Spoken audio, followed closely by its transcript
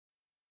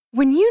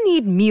When you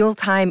need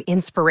mealtime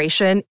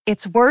inspiration,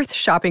 it's worth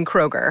shopping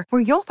Kroger,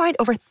 where you'll find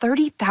over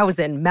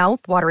 30,000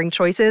 mouth-watering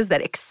choices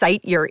that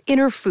excite your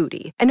inner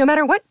foodie. And no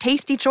matter what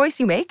tasty choice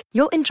you make,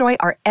 you'll enjoy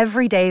our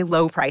everyday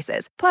low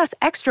prices, plus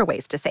extra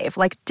ways to save,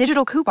 like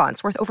digital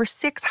coupons worth over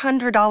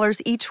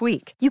 $600 each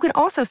week. You can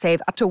also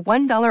save up to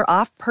 $1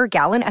 off per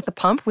gallon at the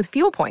pump with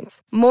fuel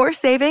points. More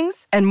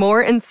savings and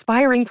more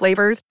inspiring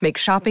flavors make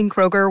shopping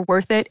Kroger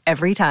worth it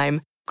every time.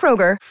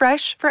 Kroger,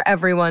 fresh for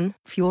everyone.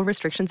 Fuel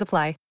restrictions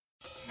apply.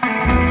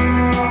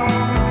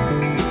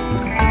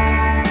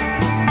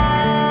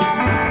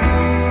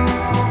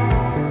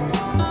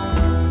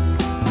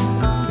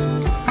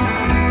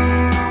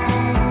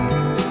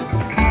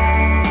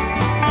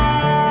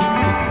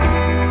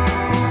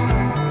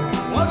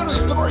 Welcome to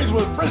Stories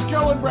with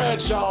Briscoe and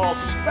Bradshaw,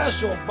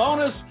 special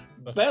bonus,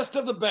 best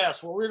of the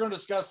best, where we're going to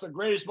discuss the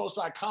greatest, most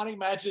iconic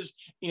matches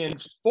in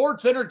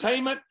sports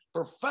entertainment,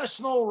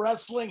 professional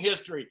wrestling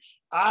history.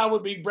 I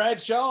would be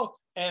Bradshaw,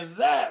 and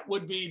that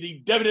would be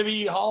the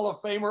WWE Hall of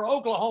Famer,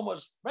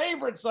 Oklahoma's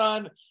favorite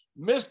son,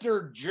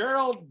 Mr.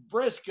 Gerald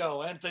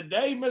Briscoe. And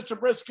today, Mr.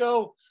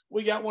 Briscoe,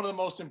 we got one of the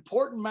most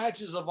important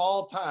matches of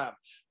all time.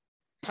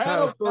 Pat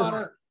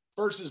O'Connor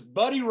versus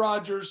Buddy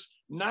Rogers,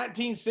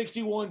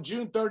 1961,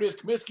 June 30th,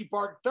 Comiskey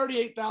Park,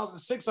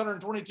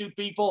 38,622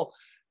 people.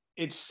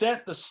 It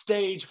set the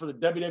stage for the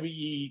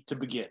WWE to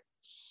begin.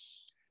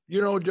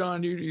 You know,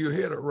 John, you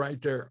hit it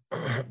right there.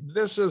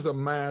 This is a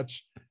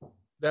match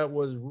that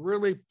was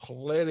really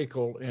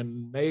political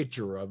in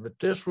nature of it.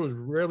 This was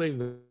really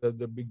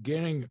the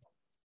beginning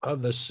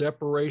of the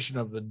separation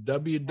of the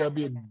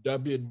WWF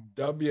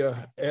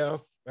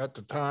at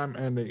the time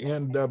and the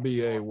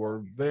NWA, where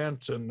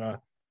Vince and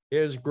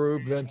his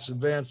group, Vince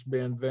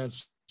being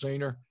Vince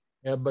Senior,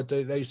 but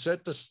they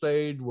set the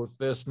stage with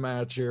this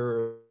match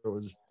here.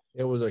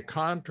 It was a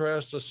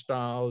contrast of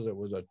styles. It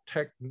was a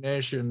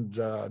technician's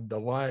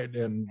delight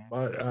in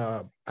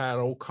Pat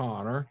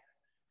O'Connor.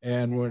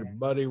 And with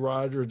Buddy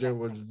Rogers, it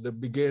was the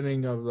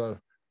beginning of the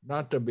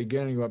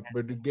beginning of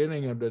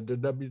the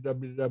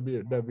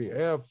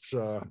WWF's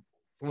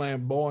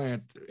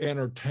flamboyant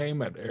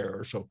entertainment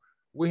era. So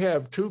we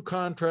have two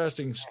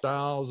contrasting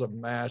styles of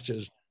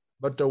matches,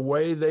 but the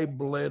way they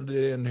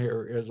blended in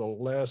here is a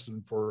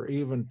lesson for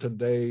even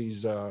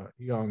today's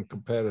young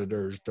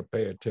competitors to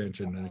pay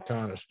attention and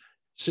kind of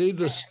see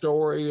the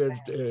story,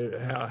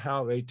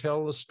 how they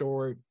tell the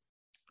story,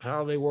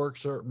 how they work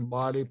certain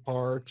body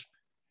parts.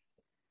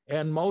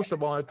 And most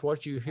of all, it's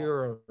what you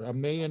hear a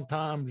million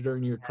times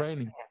during your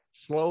training.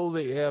 Slow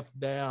the F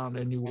down,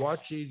 and you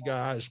watch these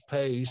guys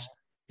pace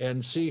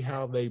and see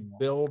how they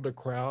build a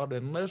crowd,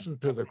 and listen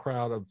to the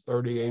crowd of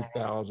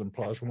 38,000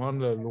 plus,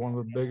 one of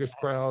the biggest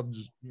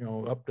crowds, you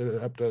know, up to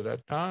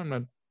that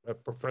time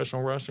that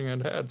professional wrestling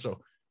had. So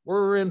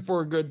we're in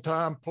for a good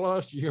time.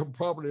 Plus, you'll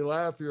probably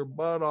laugh your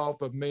butt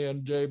off at me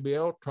and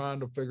JBL trying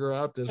to figure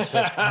out this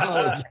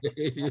technology.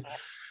 You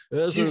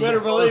better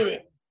believe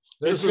it.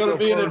 It's going to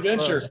be an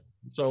adventure.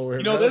 So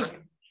you know,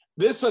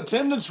 this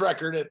attendance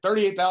record at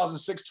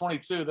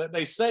 38,622 that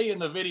they say in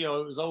the video,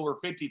 it was over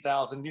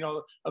 50,000. You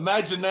know,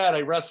 imagine that,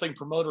 a wrestling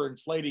promoter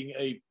inflating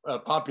a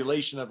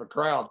population of a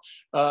crowd.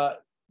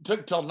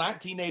 Took till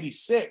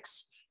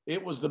 1986.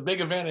 It was the big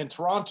event in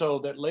Toronto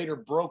that later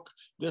broke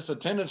this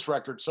attendance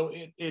record. So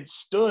it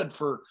stood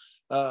for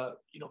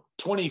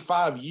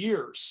 25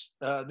 years.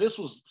 This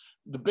was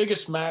the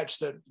biggest match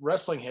that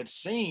wrestling had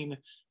seen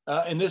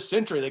in this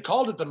century. They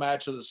called it the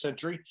match of the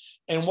century.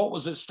 And what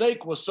was at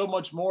stake was so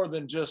much more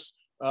than just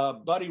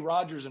Buddy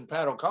Rogers and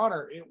Pat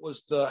O'Connor. It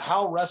was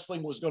how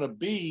wrestling was going to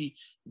be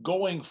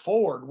going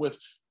forward with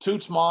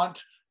Toots Mondt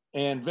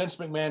and Vince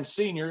McMahon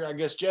Sr. I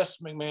guess Jess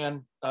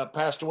McMahon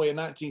passed away in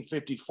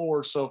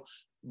 1954. So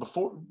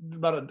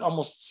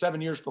almost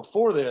 7 years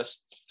before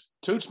this,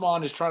 Toots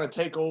Mondt is trying to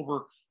take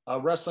over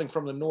wrestling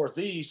from the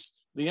Northeast.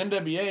 The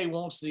NWA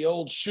wants the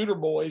old Shooter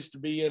Boys to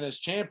be in as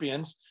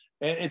champions.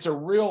 And it's a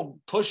real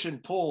push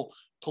and pull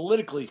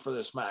politically for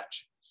this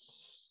match.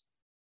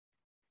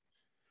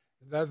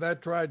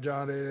 That's right,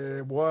 John.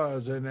 It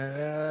was. And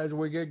as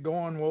we get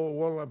going,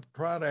 we'll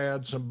try to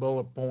add some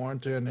bullet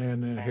points in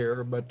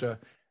here. But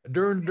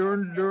during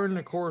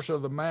the course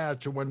of the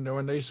match,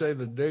 when they say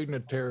the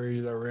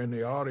dignitaries are in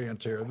the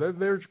audience here,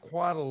 there's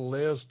quite a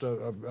list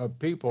of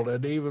people.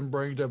 That even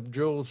brings up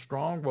Jules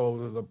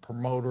Strongbow, the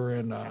promoter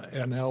in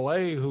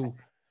L.A., who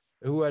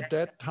at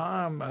that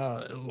time,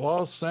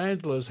 Los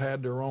Angeles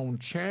had their own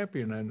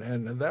champion,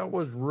 and that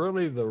was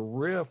really the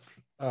rift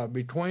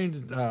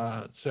between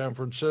San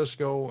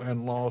Francisco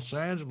and Los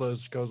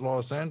Angeles, because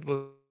Los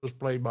Angeles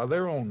played by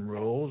their own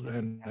rules,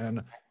 and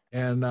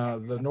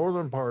the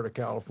northern part of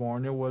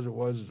California was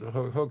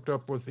hooked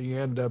up with the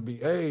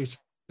NWA.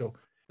 So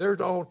there's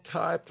all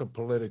types of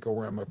political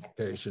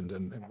ramifications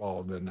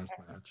involved in this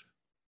match.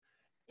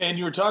 And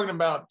you were talking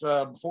about,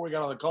 before we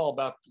got on the call,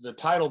 about the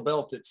title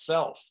belt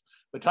itself.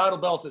 The title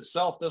belt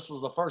itself, this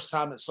was the first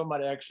time that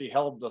somebody actually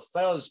held the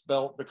Thez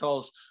belt,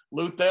 because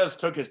Lou Thez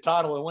took his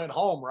title and went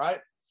home, right?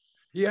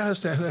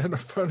 Yes, and the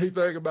funny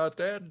thing about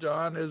that,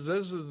 John, is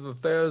this is the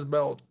Thez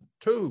belt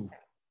too.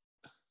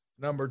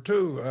 Number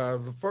two,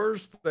 the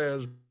first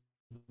Thesz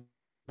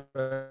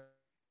had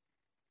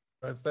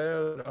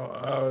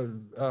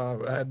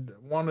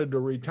wanted to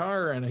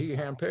retire, and he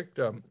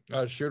handpicked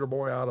a shooter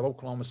boy out of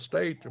Oklahoma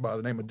State by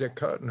the name of Dick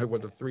Hutton, who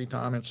was a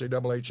three-time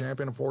NCAA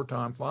champion, a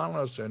four-time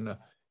finalist. And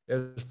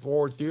his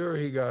fourth year,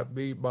 he got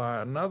beat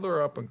by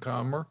another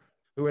up-and-comer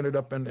who ended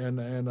up in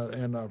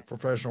a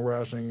professional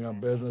wrestling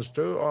business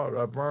too,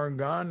 Vern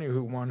Gagne,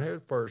 who won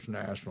his first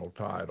national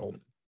title.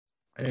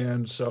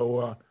 And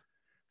so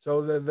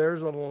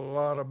there's a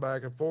lot of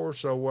back and forth.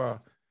 So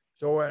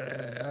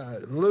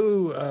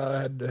Lou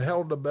had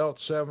held the belt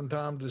 7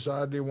 times,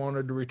 decided he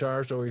wanted to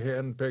retire, so he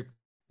hadn't picked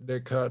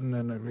Dick Hutton,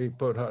 and he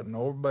put Hutton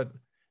over. But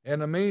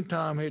in the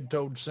meantime, he'd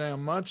told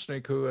Sam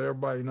Muchnick, who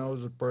everybody knows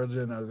is the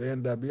president of the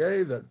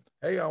NWA, that,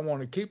 hey, I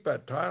want to keep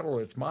that title.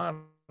 It's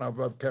mine.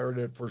 I've carried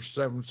it for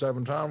seven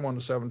times, won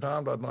it 7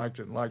 times. I'd like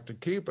to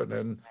keep it.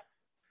 And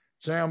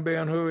Sam,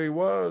 being who he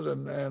was,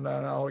 and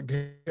I'll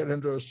get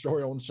into a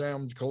story on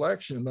Sam's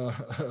collection a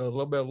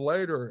little bit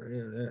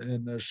later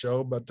in this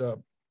show, but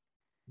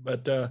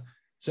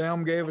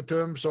Sam gave it to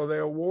him, so they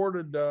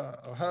awarded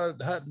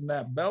Hutton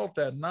that belt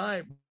that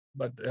night.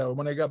 But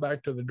when they got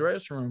back to the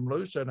dressing room,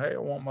 Lou said, "Hey, I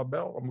want my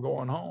belt. I'm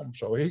going home."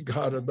 So he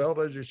got a belt,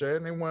 as you said,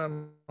 and he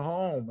went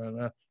home.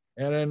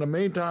 And in the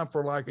meantime,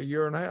 for like a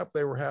year and a half,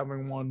 they were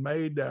having one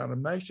made down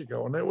in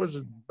Mexico, and it was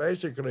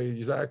basically an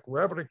exact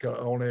replica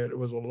on it. It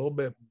was a little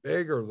bit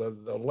bigger.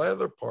 The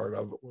leather part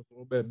of it was a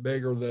little bit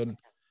bigger than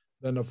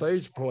the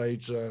face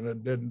plates, and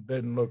it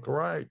didn't look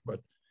right.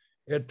 But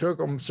it took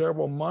them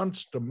several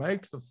months to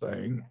make the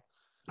thing,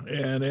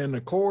 and in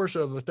the course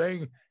of the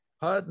thing,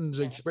 Hutton's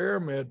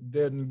experiment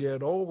didn't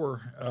get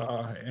over,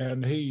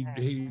 and he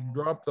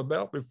dropped the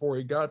belt before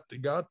he got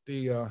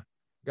the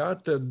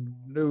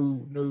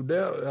new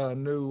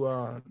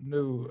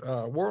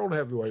world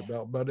heavyweight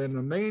belt. But in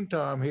the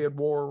meantime, he had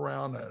wore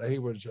around. He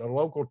was a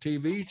local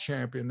TV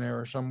champion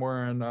there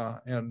somewhere in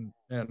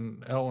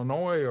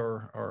Illinois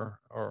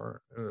or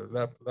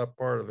that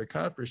part of the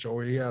country. So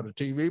he had a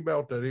TV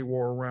belt that he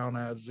wore around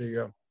as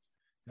a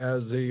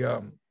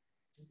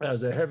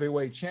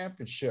heavyweight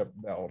championship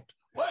belt.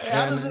 Well,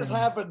 how does this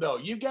happen, though?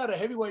 You've got a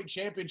heavyweight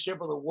championship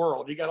of the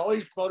world. You got all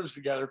these promoters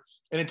together,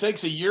 and it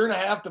takes a year and a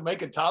half to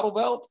make a title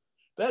belt.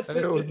 It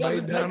doesn't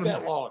take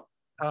that long.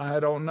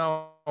 I don't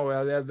know.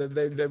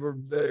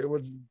 It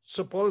was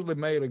supposedly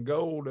made of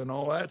gold and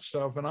all that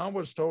stuff, and I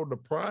was told the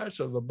price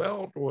of the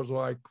belt was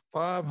like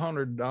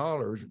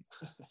 $500,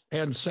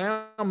 and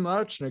Sam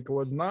Muchnick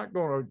was not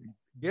going to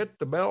get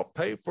the belt,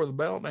 pay for the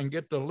belt, and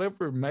get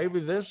delivered.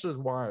 Maybe this is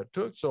why it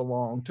took so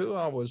long too.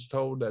 I was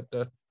told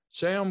that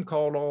Sam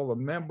called all the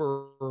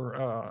member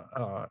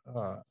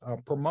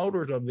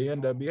promoters of the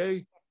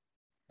NWA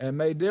and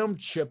made them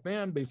chip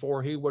in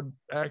before he would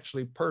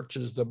actually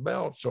purchase the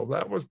belt. So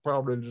that was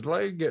probably the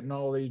delay, getting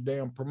all these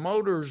damn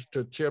promoters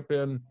to chip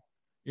in.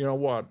 You know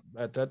what?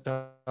 At that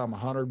time,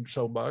 $100 or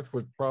so was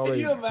probably. Can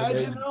you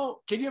imagine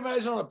though? Can you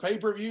imagine on a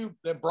pay-per-view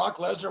that Brock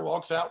Lesnar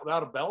walks out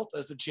without a belt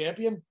as the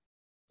champion?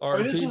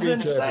 This is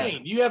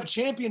insane. You have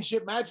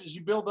championship matches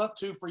you build up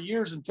to for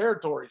years in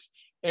territories,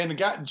 and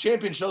the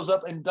champion shows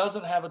up and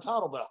doesn't have a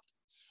title belt.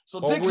 So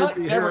Dick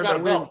Hutton never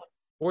got a belt.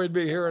 We'd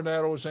be hearing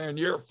that old saying,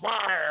 "You're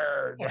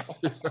fired,"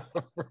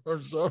 or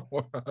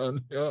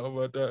someone.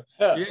 But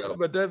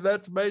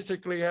that's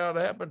basically how it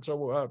happened.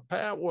 So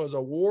Pat was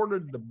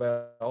awarded the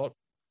belt,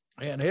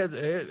 and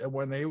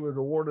when he was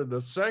awarded the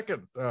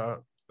second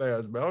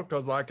Thesz belt,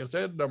 because like I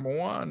said, number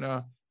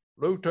one,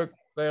 Lou took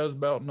Thesz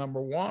belt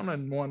number one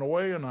and went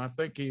away, and I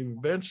think he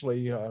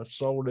eventually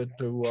sold it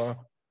to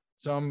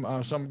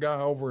some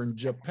guy over in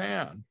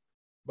Japan.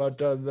 But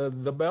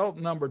the belt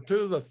number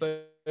two, the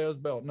Thesz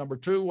belt number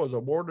two, was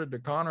awarded to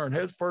Connor, and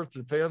his first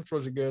defense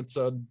was against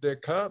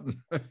Dick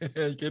Hutton.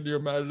 Can you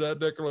imagine that?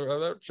 Dick,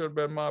 that should have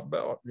been my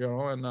belt, you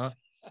know. And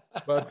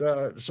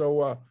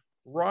so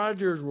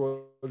Rogers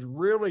was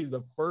really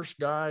the first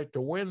guy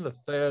to win the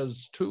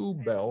Thesz 2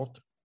 belt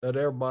that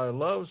everybody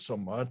loves so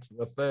much,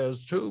 the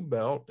Thesz 2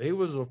 belt. He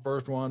was the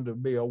first one to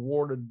be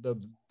awarded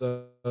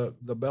the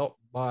belt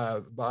by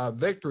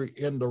victory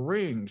in the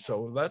ring.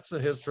 So that's the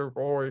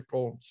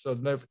historical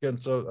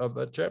significance of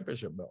that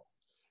championship belt.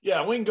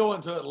 Yeah, we can go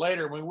into it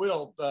later. We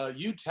will.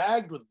 You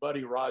tagged with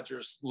Buddy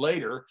Rogers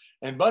later,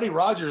 and Buddy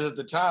Rogers at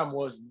the time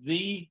was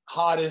the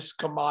hottest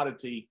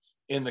commodity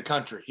in the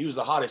country. He was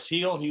the hottest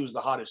heel. He was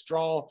the hottest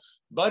draw.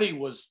 Buddy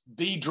was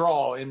the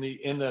draw in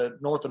the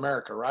North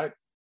America, right?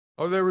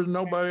 Oh, there was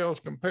nobody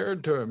else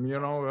compared to him, you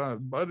know.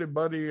 Buddy.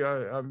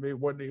 I mean,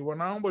 when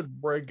I was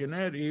breaking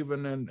it,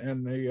 even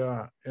in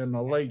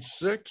the late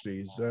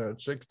 '60s,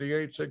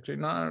 68,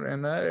 69,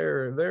 and that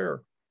area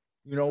there,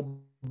 you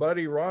know,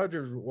 Buddy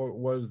Rogers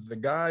was the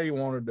guy he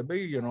wanted to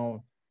be, you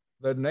know,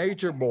 the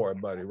Nature Boy,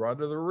 Buddy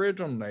Rogers, the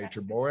original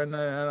Nature Boy, and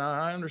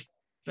I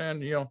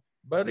understand, you know,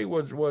 Buddy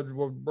was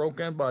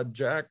broken in by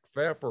Jack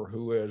Pfeffer,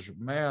 who is,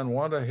 man,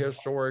 what a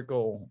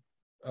historical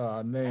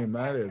name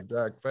that is,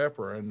 Jack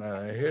Pepper, and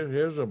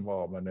his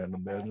involvement in the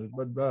business.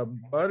 But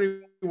Buddy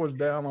was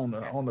down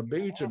on the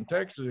beach in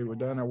Texas. He was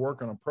down there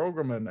working a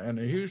program in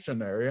the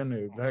Houston area, and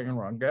he was hanging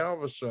around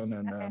Galveston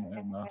and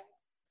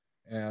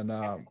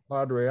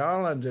Padre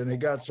Island, and he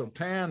got so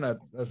tan that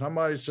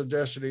somebody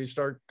suggested he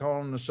start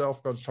calling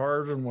himself, because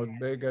Tarzan was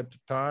big at the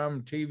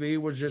time. TV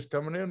was just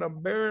coming in. Now,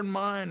 bear in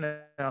mind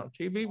now,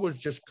 TV was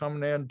just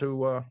coming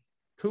into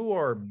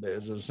our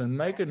business and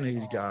making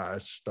these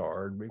guys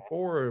start.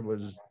 Before it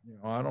was,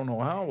 I don't know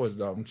how it was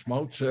done,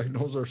 smoke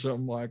signals or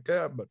something like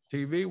that, but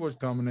TV was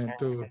coming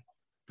into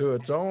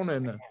its own,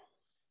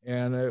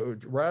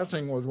 and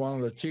wrestling was one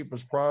of the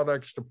cheapest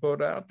products to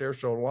put out there.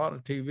 So a lot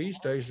of TV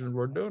stations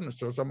were doing it.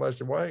 So somebody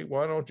said, why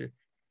don't you?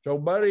 So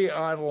Buddy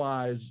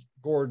idolized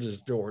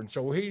Gorgeous George.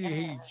 So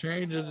he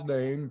changed his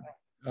name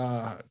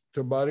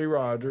to Buddy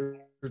Rogers,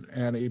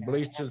 and he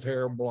bleached his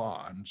hair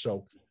blonde.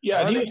 So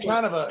yeah, and he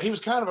was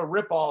kind of a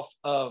ripoff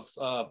of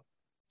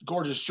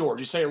Gorgeous George.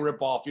 You say a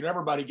ripoff,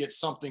 everybody gets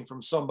something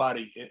from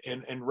somebody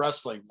in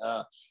wrestling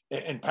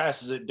and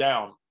passes it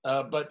down.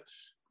 But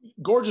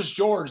Gorgeous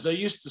George, they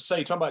used to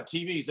say, talking about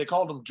TVs, they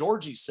called them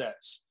Georgie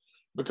sets,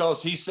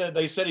 because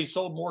they said he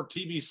sold more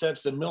TV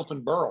sets than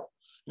Milton Berle,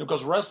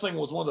 because wrestling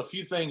was one of the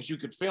few things you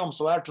could film.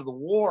 So after the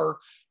war,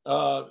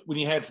 when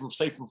you had from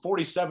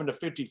 47 to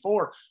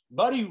 54,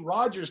 Buddy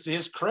Rogers, to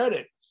his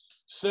credit,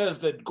 says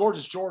that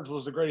Gorgeous George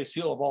was the greatest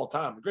heel of all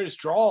time, the greatest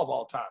draw of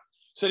all time.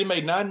 Said he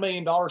made $9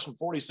 million from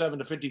 47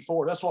 to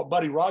 54. That's what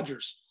Buddy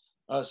Rogers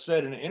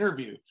said in an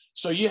interview.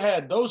 So you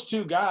had those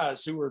two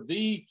guys who were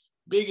the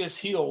biggest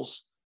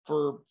heels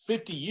for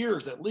 50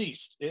 years at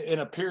least in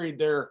a period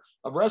there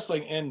of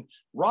wrestling. And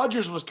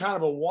Rogers was kind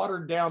of a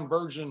watered down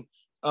version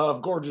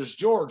of Gorgeous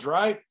George,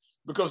 right?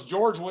 Because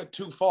George went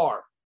too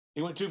far.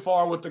 He went too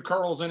far with the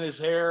curls in his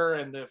hair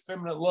and the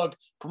effeminate look.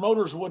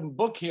 Promoters wouldn't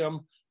book him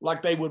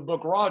like they would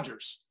book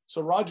Rogers.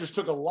 So Rogers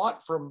took a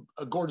lot from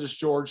Gorgeous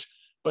George,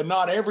 but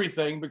not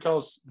everything,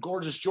 because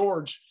Gorgeous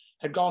George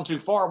had gone too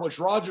far, which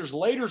Rogers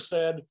later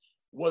said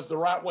was the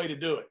right way to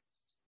do it.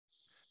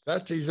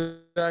 That's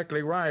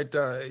exactly right.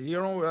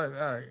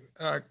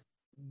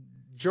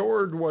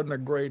 George wasn't a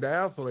great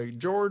athlete.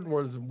 George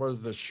was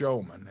the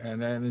showman,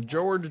 and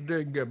George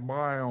did get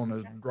by on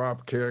his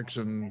drop kicks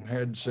and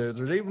head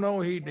scissors, even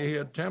though he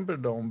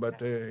attempted them. But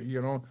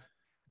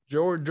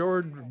George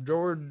was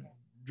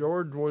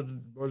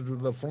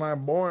the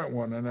flamboyant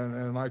one,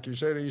 and like you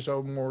said, he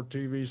sold more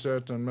TV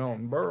sets than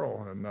Milton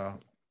Berle.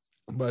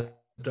 But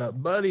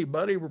Buddy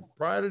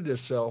prided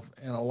himself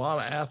in a lot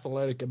of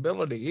athletic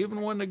ability.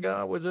 Even when the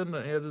guy was in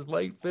his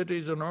late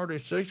 50s and early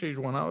 60s,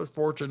 when I was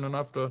fortunate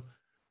enough to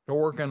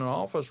work in an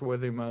office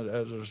with him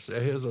as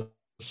his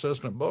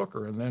assistant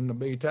booker, and then to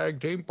be tag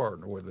team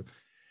partner with him,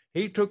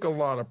 he took a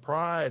lot of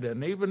pride.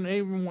 And even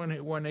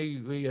when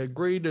he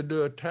agreed to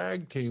do a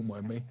tag team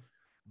with me,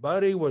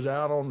 Buddy was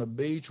out on the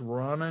beach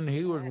running.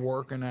 He was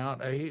working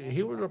out.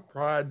 He was a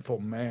prideful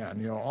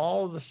man.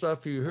 All of the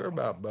stuff you hear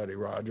about Buddy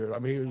Rogers, I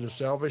mean, he was a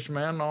selfish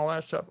man and all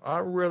that stuff. I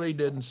really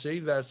didn't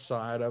see that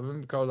side of him,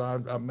 because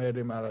I met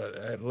him at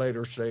a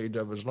later stage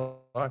of his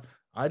life.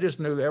 I just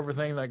knew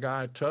everything that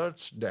guy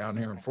touched down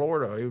here in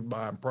Florida. He was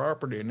buying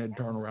property and then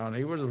turn around.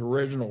 He was the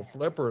original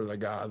flipper, the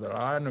guy that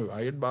I knew.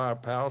 He'd buy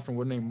a house and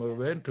wouldn't even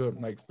move into it,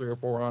 and make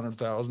 $300,000 or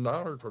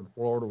 $400,000 when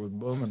Florida was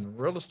booming in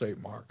the real estate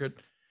market.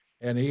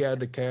 And he had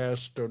the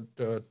cash to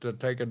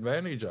take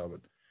advantage of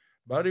it.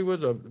 But he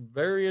was a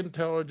very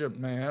intelligent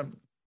man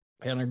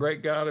and a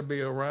great guy to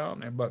be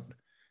around. But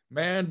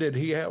man, did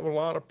he have a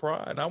lot of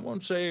pride. I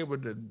wouldn't say it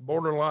was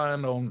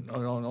borderline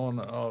on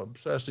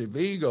obsessive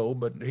ego,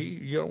 but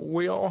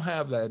we all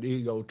have that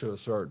ego to a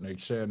certain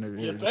extent.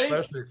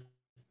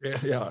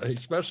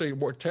 Especially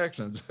we're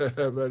Texans. But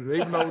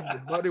even though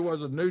Buddy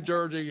was a New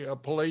Jersey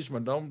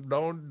policeman,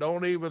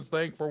 don't even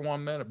think for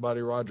 1 minute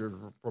Buddy Rogers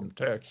was from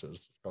Texas.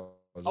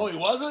 Oh, he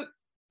wasn't?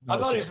 No,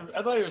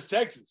 I thought he was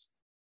Texas.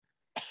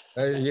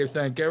 Hey, you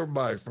think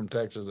everybody from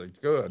Texas is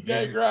good?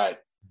 Yeah, right.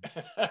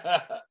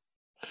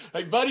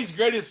 Hey, Buddy's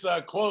greatest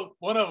quote,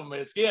 one of them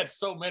is, he had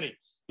so many.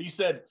 He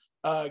said,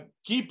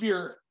 he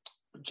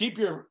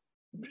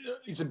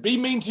said, be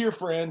mean to your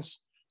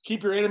friends,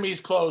 keep your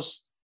enemies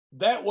close.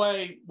 That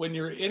way, when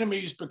your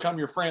enemies become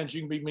your friends,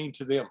 you can be mean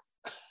to them.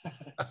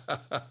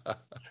 I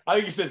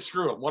think he said,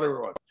 screw them,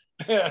 whatever it was.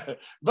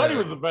 Buddy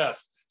was the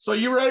best. So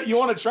you ready? You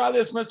want to try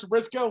this, Mr.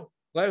 Briscoe?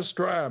 Let's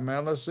try,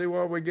 man. Let's see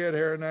what we get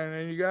here.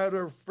 And you guys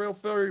are feel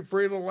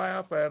free to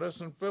laugh at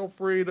us, and feel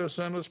free to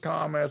send us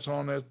comments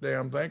on this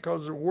damn thing,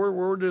 because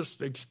we're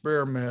just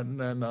experimenting,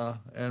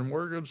 and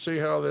we're going to see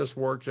how this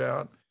works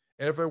out.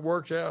 And if it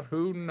works out,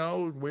 who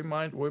knows? We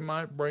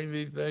might bring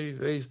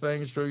these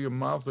things to you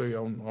monthly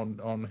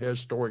on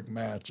historic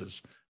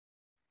matches.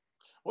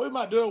 We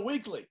might do it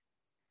weekly.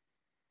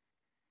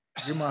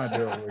 You might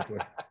do it weekly.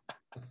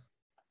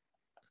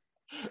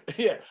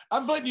 Yeah,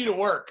 I'm putting you to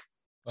work.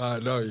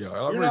 No, yeah,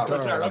 I'm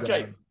retired.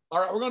 Okay. All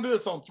right, we're going to do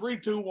this on 3,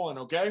 2, 1,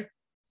 okay?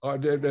 I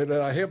did.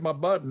 I hit my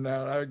button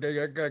now. I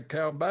got to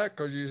count back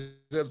because you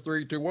said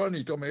 3, 2, 1.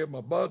 You told me to hit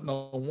my button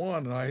on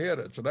 1 and I hit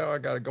it. So now I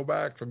got to go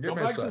back. So give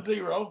me a second. Go back to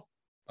 0.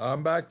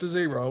 I'm back to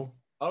 0.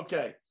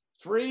 Okay.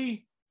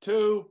 3,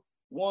 2,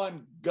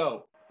 1,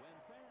 go.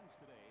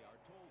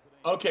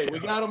 Okay, we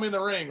got them in the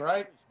ring,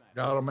 right?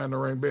 Got them in the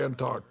ring being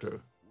talked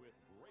to.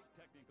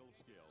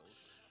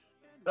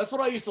 That's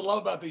what I used to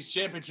love about these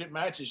championship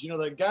matches. You know,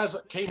 the guys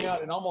came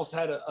out and almost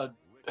had a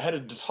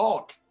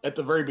talk at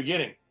the very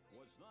beginning.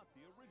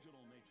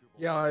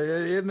 Yeah,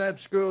 in that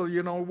school,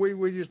 you know,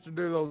 we used to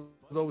do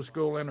those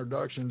school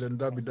introductions in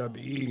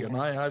WWE, and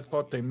I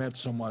thought they meant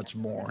so much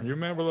more. You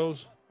remember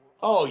those?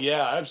 Oh,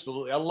 yeah,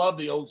 absolutely. I love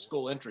the old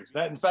school entries.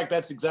 In fact,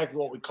 that's exactly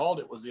what we called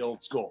it, was the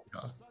old school.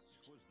 Yeah.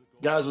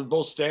 Guys would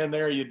both stand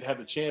there. You'd have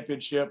the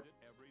championship.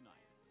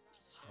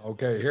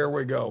 Okay, here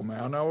we go,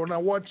 man. Now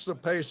watch the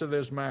pace of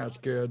this match,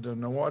 kids,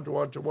 and watch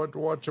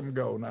them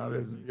go. Now,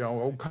 you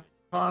know,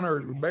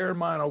 O'Connor. Bear in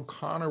mind,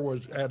 O'Connor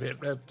was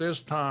at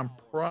this time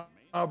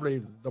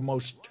probably the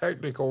most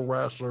technical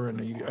wrestler in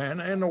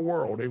the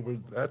world.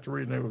 That's the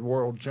reason he was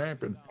world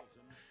champion.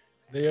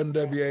 The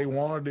NWA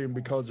wanted him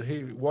because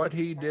what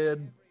he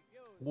did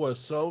was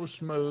so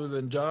smooth.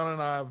 And John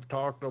and I have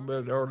talked a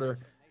little bit earlier.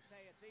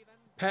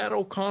 Pat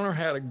O'Connor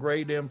had a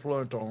great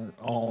influence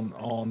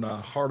on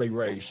Harley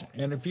Race,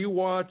 and if you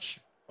watch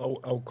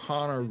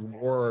O'Connor's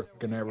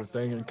work and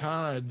everything, and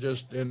kind of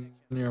just in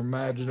your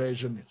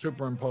imagination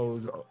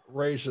superimpose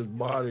Race's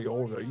body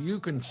over there, you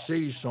can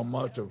see so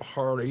much of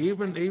Harley.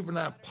 Even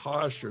that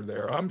posture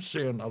there, I'm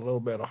seeing a little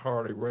bit of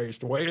Harley Race.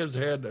 The way his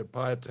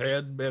Pat's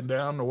head bent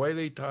down, the way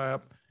they tie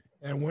up,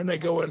 and when they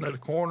go into the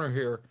corner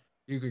here,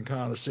 you can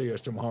kind of see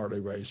some Harley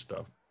Race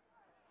stuff.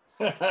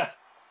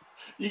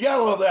 You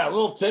gotta love that, a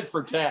little tit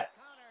for tat.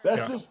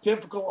 That's just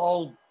typical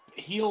old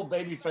heel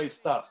babyface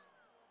stuff.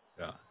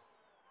 Yeah,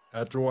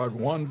 that's what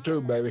 1,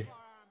 2, baby.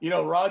 You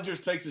know,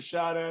 Rogers takes a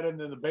shot at him,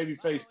 then the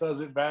babyface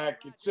does it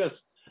back. It's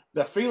just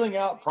the feeling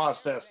out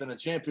process in a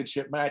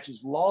championship match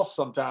is lost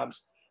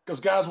sometimes because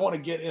guys want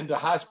to get into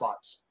high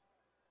spots.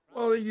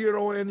 Well, you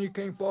know, and you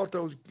can't fault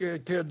those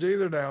kids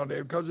either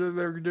nowadays because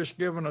they're just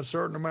given a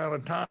certain amount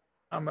of time.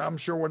 I'm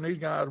sure when these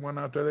guys went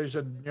out there, they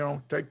said, you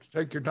know,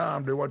 take your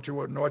time, do what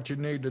you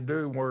need to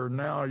do. Where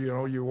now, you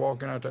know, you're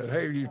walking out there,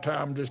 hey, your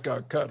time just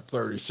got cut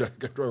 30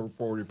 seconds or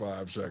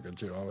 45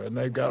 seconds, you know, and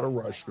they've got to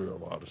rush through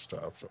a lot of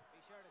stuff. So,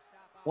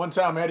 one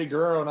time, Eddie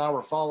Guerrero and I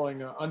were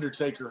following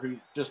Undertaker, who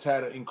just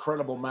had an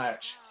incredible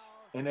match,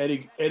 and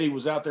Eddie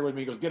was out there with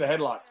me. He goes, "Get a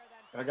headlock."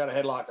 And I got a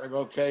headlock. I go,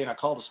 "Okay." And I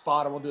called a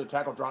spot. I'm gonna do a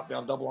tackle drop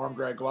down, double arm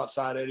drag, go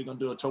outside. Eddie gonna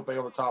do a tope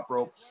over the top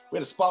rope. We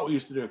had a spot we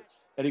used to do.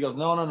 Eddie goes,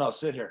 No,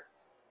 sit here.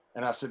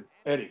 And I said,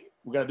 "Eddie,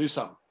 we got to do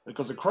something,"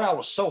 because the crowd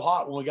was so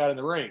hot when we got in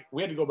the ring.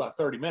 We had to go about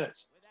 30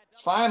 minutes.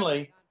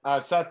 Finally, I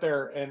sat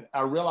there and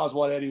I realized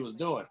what Eddie was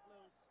doing.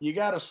 You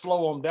got to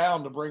slow them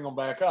down to bring them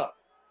back up.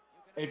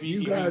 If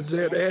you guys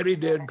did, Eddie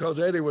did, because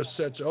Eddie was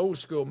such old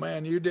school,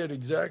 man. You did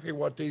exactly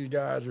what these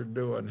guys are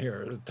doing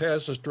here. The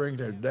test of strength,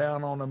 they're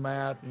down on the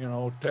mat, you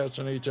know,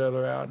 testing each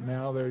other out.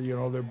 Now they're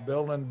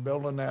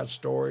building that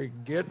story,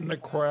 getting the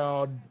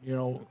crowd, you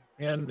know,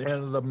 into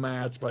the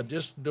match by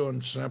just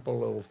doing simple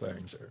little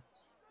things there.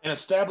 And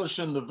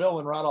establishing the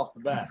villain right off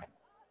the bat.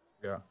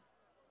 Yeah.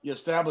 You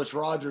establish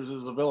Rogers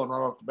as the villain right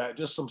off the bat,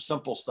 just some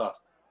simple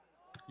stuff.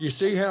 You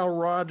see how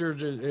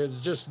Rogers is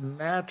just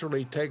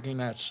naturally taking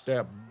that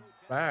step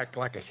back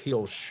like a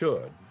heel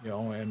should, you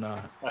know, and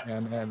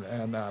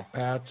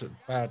Pat's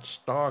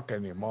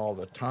stalking him all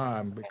the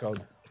time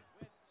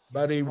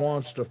but he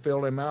wants to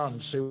fill him out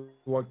and see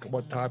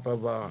what type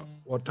of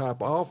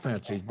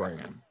offense he's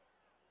bringing.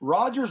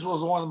 Rogers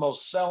was one of the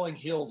most selling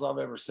heels I've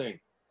ever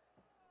seen.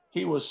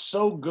 He was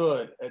so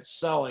good at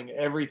selling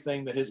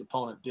everything that his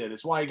opponent did.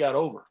 It's why he got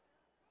over.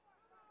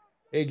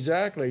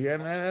 Exactly,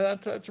 and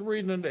that's the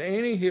reason that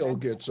any heel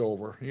gets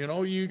over. You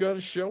know, you got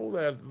to show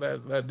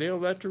that deal.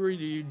 That's the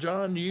reason,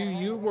 John.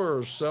 You were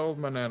a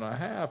salesman and a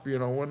half. You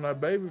know, when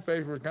that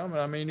babyface was coming,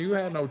 I mean, you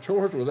had no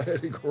choice with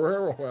Eddie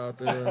Guerrero out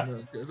there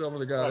and some of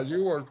the guys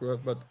you worked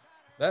with. But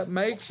that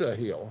makes a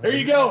heel. Here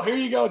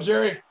you go,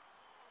 Jerry.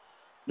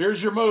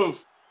 Here's your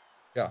move.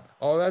 Yeah.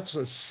 Oh, that's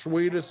the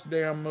sweetest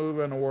damn move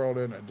in the world,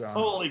 isn't it, John?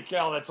 Holy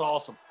cow, that's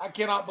awesome. I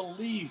cannot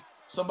believe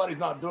somebody's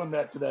not doing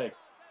that today.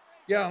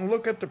 Yeah, and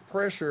look at the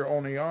pressure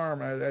on the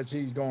arm as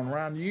he's going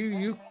around.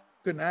 You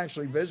can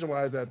actually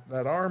visualize that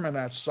arm in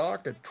that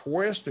socket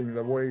twisting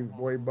the way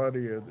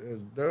Buddy is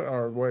doing,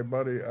 or the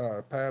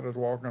way Pat is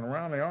walking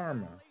around the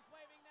arm now.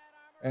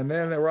 And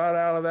then right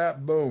out of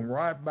that, boom,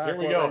 right back. Here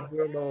we go.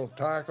 Do a little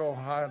tackle,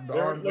 arm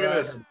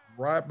back,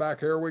 right back.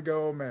 Here we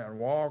go, man.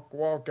 Walk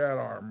that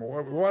arm.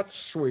 What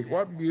sweet,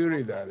 what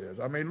beauty that is.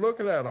 I mean, look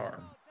at that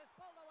arm.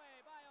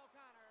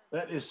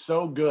 That is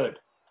so good.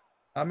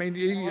 I mean,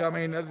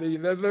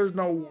 there's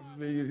no,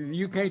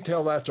 you can't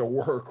tell that's a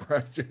work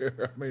right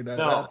there. I mean,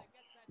 no.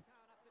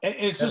 And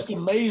it's just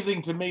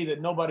amazing to me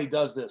that nobody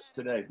does this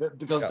today,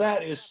 because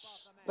that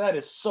is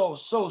so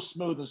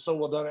smooth and so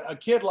well done. A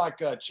kid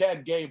like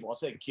Chad Gable, I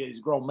say kid, he's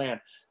a grown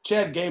man.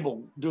 Chad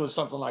Gable doing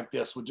something like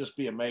this would just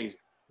be amazing.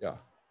 Yeah.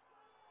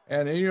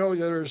 And you know,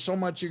 there's so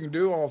much you can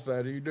do off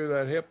that. You do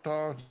that hip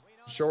toss,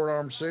 short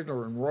arm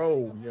signaler, and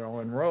roll, you know,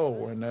 and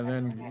roll. And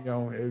then you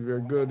know, if you're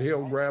good,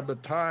 he'll grab the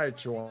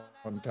tights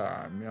one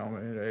time. You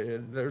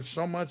know, there's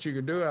so much you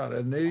can do out of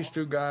it. And these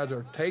two guys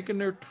are taking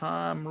their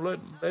time,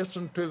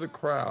 listen to the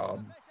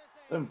crowd.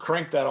 Let them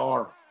crank that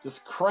arm.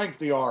 Just crank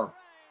the arm.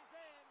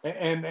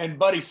 And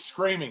Buddy's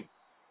screaming.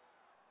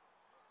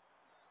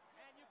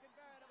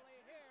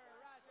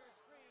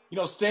 You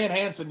know, Stan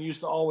Hansen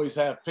used to always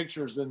have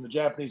pictures in the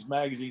Japanese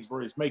magazines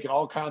where he's making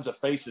all kinds of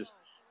faces.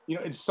 You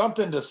know, it's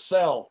something to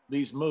sell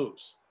these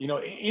moves. You know,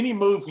 any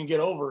move can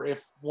get over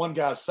if one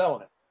guy's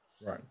selling it.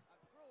 Right.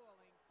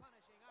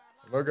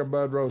 Look at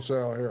Bud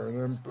Rosell here.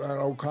 And then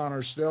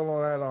O'Connor's still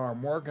on that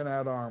arm, working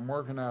that arm.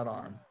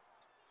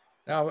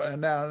 Now,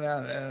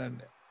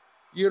 and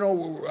you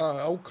know,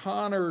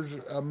 O'Connor's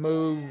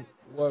move.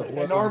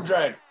 An arm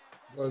drag.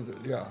 Was it?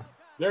 Yeah.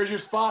 There's your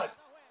spot.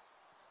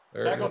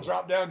 There Tackle,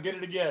 drop down, get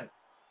it again.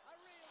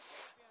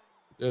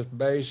 Just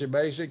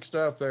basic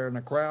stuff there, and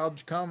the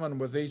crowd's coming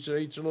with each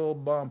little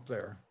bump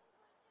there.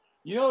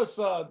 You notice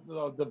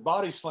the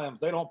body slams,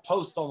 they don't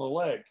post on the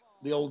leg,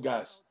 the old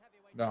guys.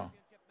 No.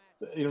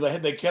 You know,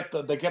 they kept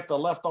the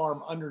left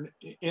arm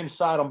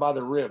inside them by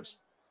the ribs.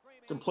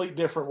 Complete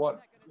different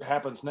what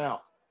happens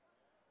now.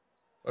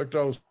 Look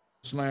those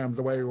slams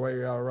the way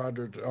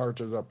Rogers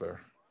arches up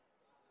there.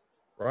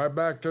 Right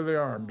back to the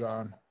arm,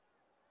 John.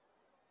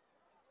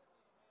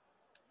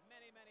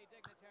 Many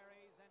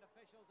dignitaries and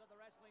officials of the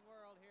wrestling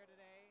world here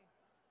today.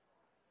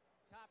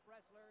 Top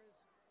wrestlers.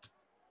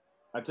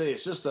 I tell you,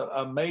 it's just an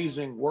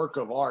amazing work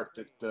of art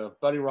that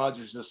Buddy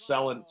Rogers is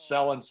selling.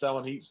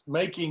 He's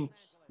making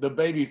the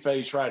baby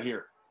face right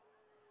here.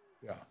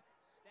 Yeah.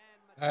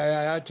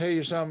 I tell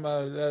you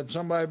something, that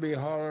somebody be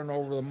hollering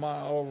over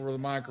the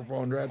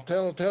microphone.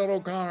 Tell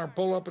O'Connor,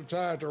 pull up his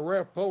tights, or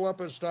ref, pull up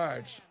his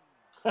tights.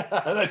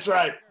 That's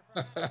right.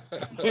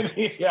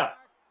 Yeah,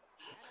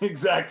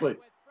 exactly.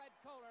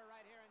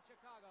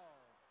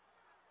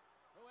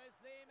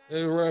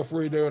 The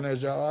referee doing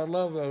his job. I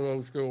love those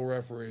old school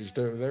referees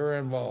too. They're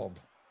involved.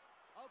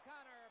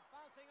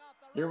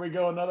 Here we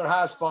go, another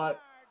high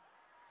spot.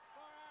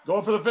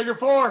 Going for the figure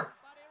four.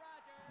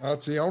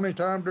 That's the only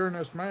time during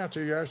this match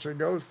he actually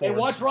goes for it. Hey,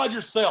 watch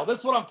Rogers sell. This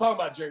is what I'm talking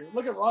about, Jerry.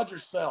 Look at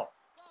Rogers sell.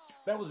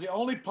 That was the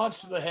only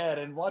punch to the head,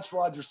 and watch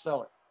Rogers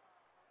sell it.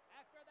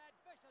 After that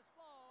vicious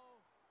blow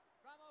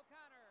from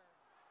O'Connor.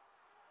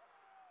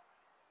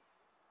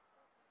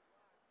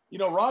 You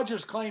know,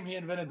 Rogers claimed he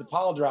invented the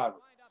pile driver.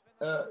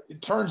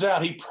 It turns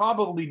out he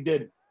probably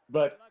didn't,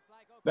 but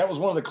that was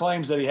one of the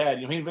claims that he had.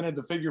 You know, he invented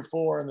the figure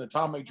four and the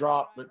atomic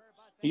drop, but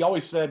he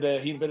always said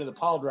he invented the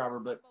pile driver,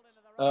 but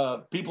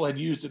people had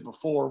used it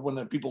before when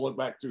the people look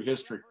back through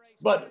history.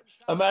 But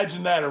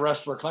imagine that, a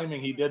wrestler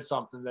claiming he did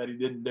something that he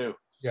didn't do.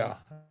 Yeah.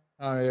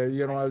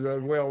 You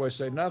know, we always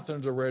say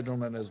nothing's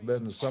original in this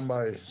business.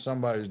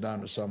 Somebody's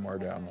done it somewhere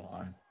down the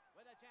line.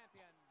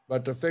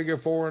 But the figure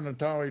four and the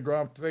atomic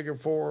drop, figure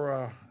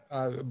four,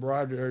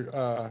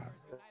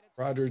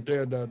 Rogers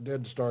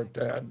did start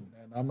that, and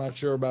I'm not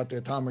sure about the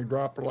atomic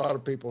drop. A lot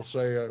of people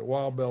say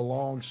Wild Bill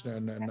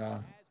Longston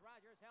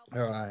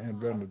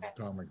invented the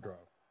atomic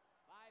drop.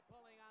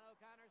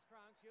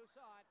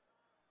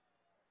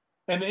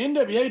 And the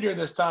NWA during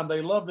this time,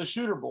 they loved the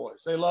Shooter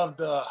Boys. They loved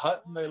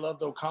Hutton. They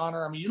loved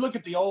O'Connor. I mean, you look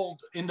at the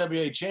old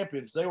NWA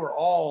champions; they were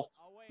all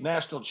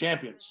national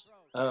champions.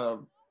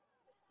 And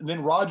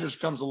then Rogers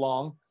comes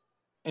along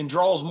and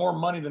draws more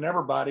money than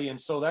everybody, and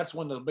so that's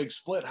when the big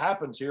split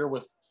happens here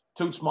with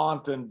Toots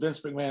Mondt and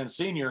Vince McMahon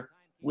Sr.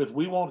 with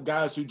we want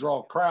guys who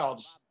draw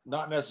crowds,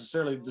 not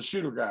necessarily the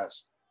shooter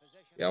guys.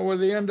 Yeah,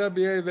 with the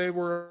NWA, they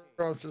were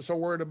so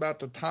worried about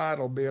the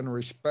title being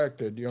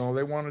respected. You know,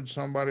 they wanted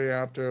somebody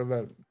out there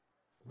that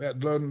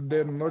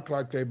didn't look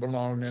like they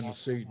belonged in the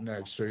seat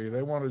next to you.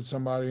 They wanted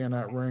somebody in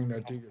that ring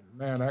that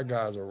man, that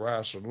guy's a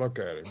wrestler. Look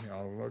at him. You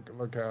know,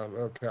 look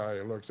how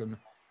he looks. And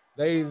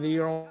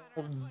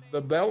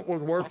the belt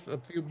was worth a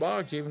few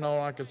bucks, even though,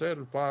 like I said,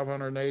 it's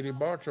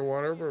 $580 or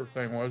whatever the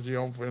thing was. You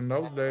know, in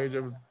those days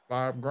it was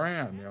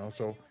 $5,000. You know,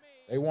 so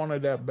they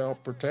wanted that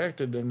belt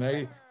protected.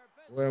 And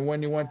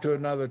when you went to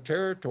another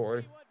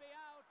territory,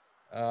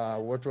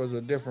 which was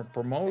a different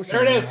promotion.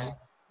 There it is.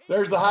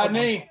 There's the high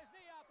knee.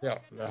 Yeah,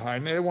 the high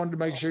knee. They wanted to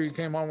make sure you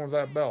came home with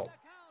that belt.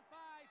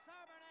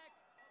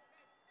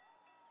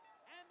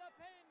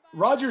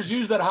 Rogers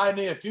used that high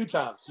knee a few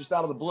times, just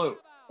out of the blue.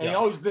 And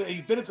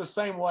he did it the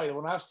same way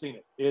when I've seen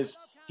it, is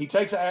he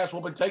takes an ass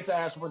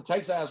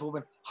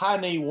whooping, high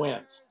knee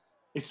wins.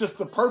 It's just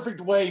the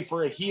perfect way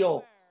for a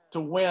heel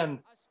to win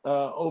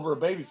over a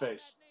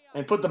babyface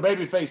and put the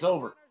babyface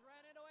over,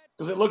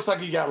 because it looks like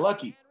he got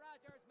lucky.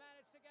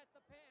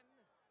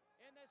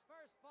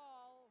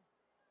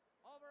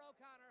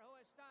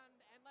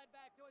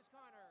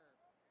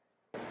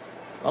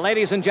 Well,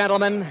 ladies and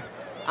gentlemen,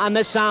 on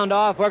this sound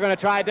off, we're going to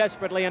try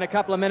desperately in a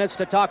couple of minutes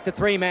to talk to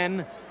three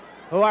men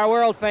who are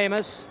world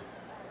famous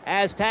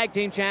as tag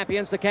team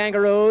champions, the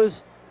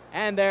Kangaroos,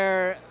 and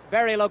their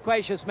very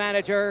loquacious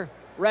manager,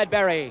 Red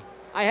Berry.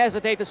 I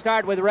hesitate to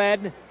start with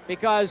Red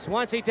because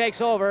once he takes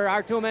over,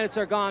 our 2 minutes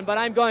are gone, but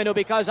I'm going to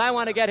because I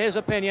want to get his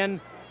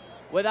opinion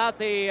without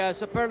the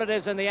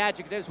superlatives and the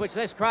adjectives, which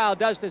this crowd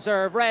does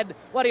deserve. Red,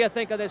 what do you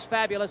think of this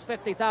fabulous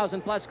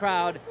 50,000 plus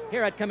crowd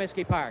here at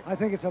Comiskey Park? I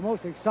think it's the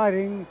most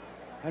exciting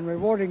and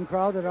rewarding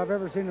crowd that I've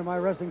ever seen in my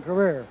wrestling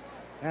career.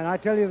 And I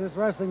tell you, this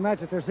wrestling match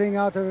that they're seeing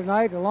out there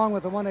tonight, along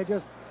with the one they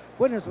just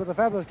witnessed with the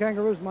Fabulous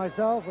Kangaroos and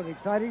myself, was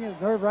exciting, it's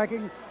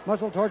nerve-wracking,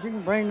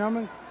 muscle-torching,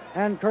 brain-numbing,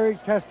 and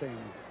courage-testing.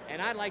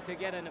 And I'd like to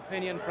get an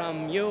opinion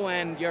from you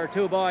and your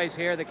two boys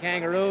here, the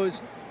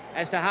Kangaroos,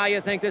 as to how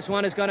you think this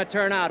one is going to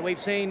turn out. We've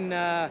seen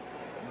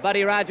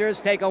Buddy Rogers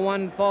take a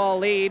one-fall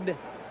lead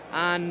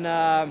on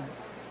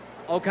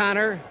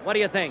O'Connor. What do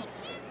you think?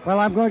 Well,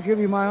 I'm going to give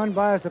you my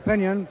unbiased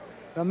opinion.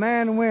 The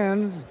man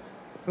wins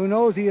who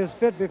knows he is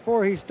fit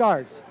before he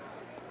starts.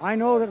 I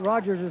know that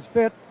Rogers is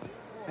fit,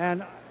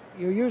 and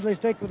you usually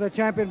stick with the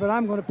champion, but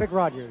I'm going to pick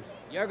Rogers.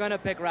 You're going to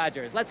pick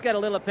Rogers. Let's get a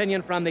little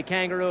opinion from the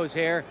Kangaroos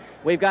here.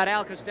 We've got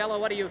Al Costello.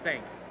 What do you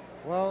think?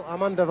 Well,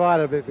 I'm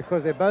undivided a bit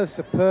because they're both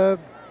superb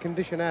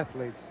conditioned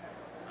athletes.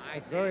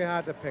 It's very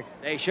hard to pick.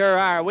 They sure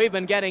are. We've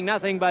been getting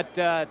nothing but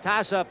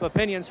toss-up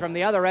opinions from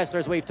the other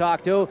wrestlers we've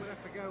talked to. I'd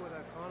have to go with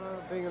O'Connor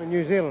being a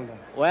New Zealander.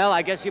 Well,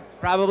 I guess you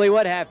probably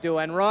would have to.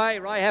 And Roy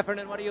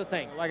Heffernan, what do you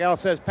think? Like Al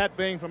says, Pat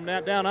being from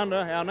down under,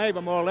 our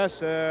neighbor more or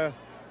less,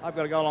 I've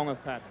got to go along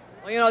with Pat.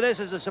 Well, you know, this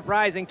is a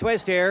surprising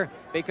twist here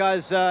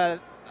because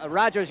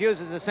Rogers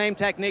uses the same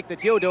technique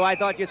that you do. I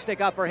thought you'd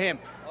stick up for him.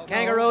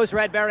 Kangaroos,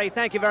 Redberry,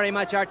 thank you very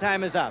much. Our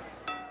time is up.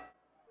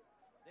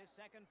 This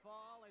second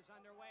fall is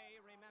underway.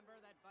 Remember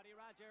that Buddy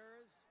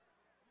Rogers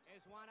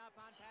is one up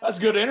on Pat. That's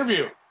a good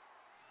interview.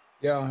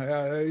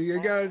 Yeah, you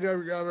guys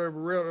got to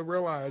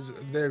realize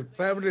the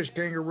Fabulous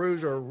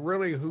Kangaroos are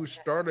really who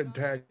started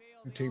tag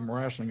team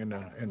wrestling in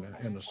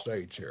the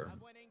States here.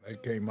 They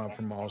came up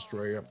from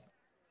Australia.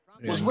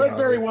 Was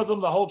Redberry with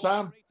them the whole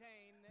time?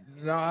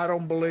 No, I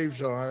don't believe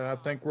so. I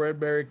think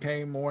Redberry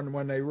came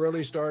when they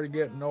really started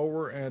getting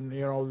over, and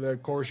you know,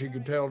 of course, you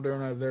could tell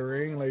during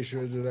their English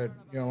is that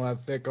that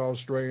thick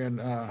Australian,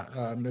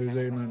 New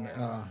Zealand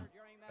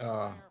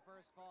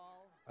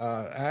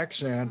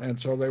accent, and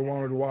so they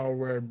wanted Wild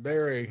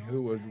Redberry,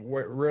 who was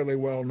really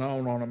well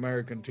known on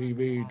American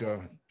TV,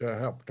 to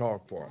help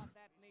talk for them.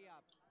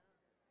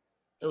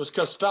 It was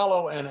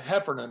Costello and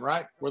Heffernan,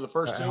 right? Were the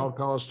first two? Al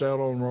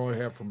Costello and Roy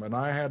Heffernan.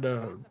 I had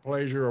the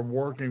pleasure of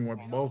working with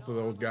both of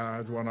those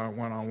guys when I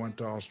went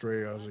to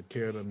Australia as a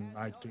kid in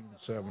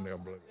 1970, I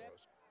believe it was.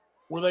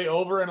 Were they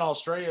over in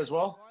Australia as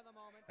well?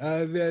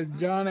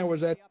 Johnny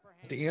was at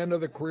the end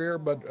of the career,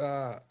 but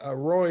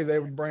Roy, they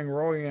would bring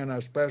Roy in a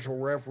special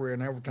referee,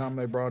 and every time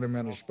they brought him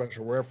in a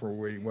special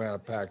referee, we had a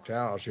packed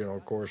house.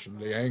 Of course,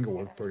 the angle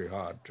was pretty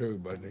hot too,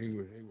 but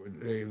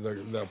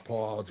the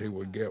applause he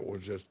would get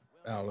was just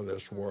out of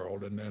this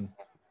world. And then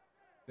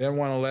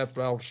when I left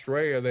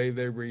Australia,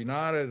 they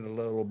reunited a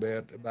little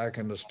bit back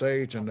in the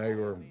States, and they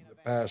were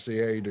past the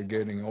age of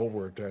getting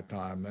over at that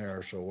time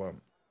there. So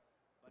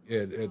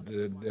it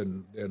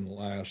didn't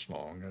last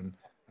long. And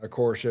of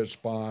course, it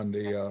spawned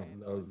the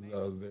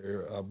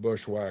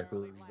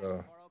Bushwhackers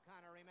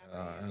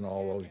and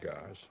all those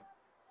guys.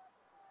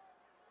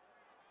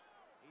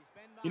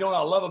 What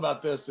I love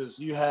about this is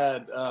you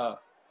had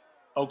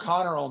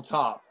O'Connor on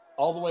top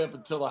all the way up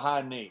until the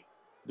high knee.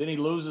 Then he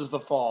loses the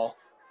fall,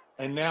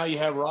 and now you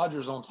have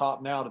Rogers on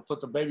top now to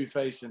put the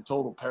babyface in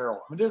total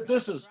peril. I mean,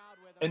 this is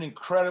an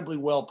incredibly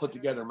well put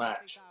together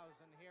match.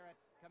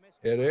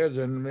 It is,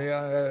 and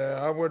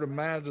I would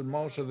imagine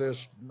most of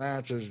this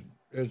match is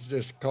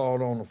just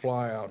called on the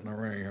fly out in the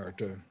ring here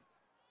too.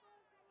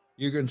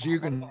 You can see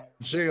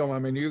them. I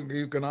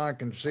mean, I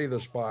can see the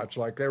spots.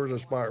 Like there was a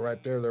spot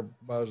right there. They're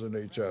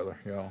buzzing each other.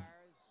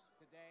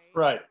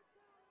 Right.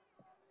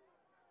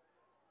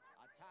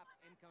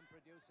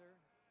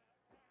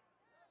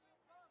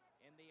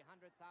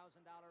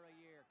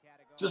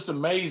 Just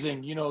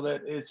amazing,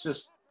 that it's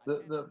just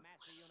the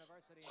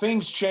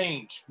things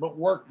change, but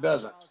work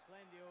doesn't.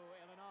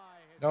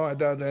 No, it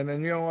doesn't.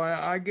 And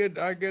I get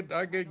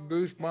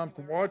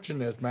goosebumps watching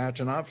this match,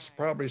 and I've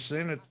probably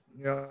seen it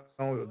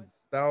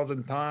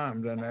 1,000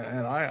 times, and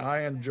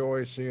I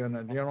enjoy seeing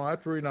it.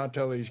 That's the reason I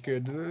tell these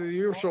kids,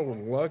 you're so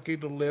lucky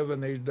to live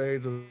in these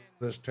days of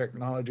this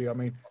technology. I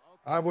mean,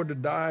 I would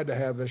have died to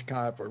have this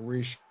kind of a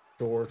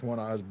resource when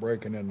I was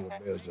breaking into the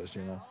business,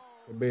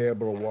 to be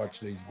able to watch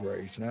these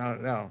greats.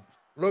 Now,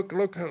 look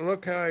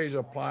how he's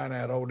applying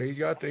that hold. He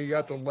got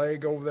the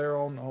leg over there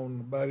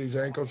on Buddy's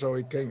ankle, so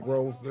he can't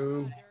roll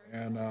through,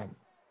 and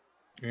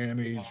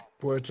he's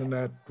twisting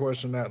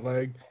that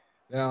leg.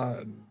 Now,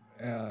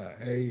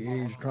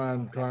 he's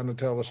trying to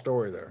tell a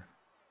story there.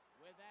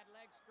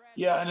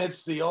 Yeah, and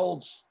it's the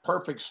old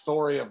perfect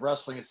story of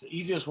wrestling. It's the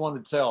easiest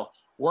one to tell.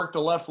 Work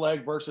the left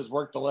leg versus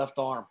work the left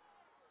arm.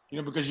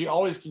 Because you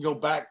always can go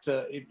back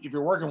to if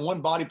you're working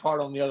one body part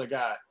on the other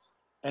guy,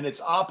 and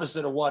it's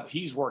opposite of what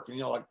he's working,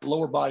 like the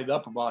lower body to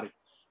upper body.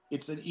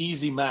 It's an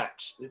easy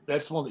match.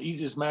 That's one of the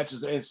easiest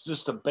matches. It's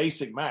just a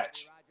basic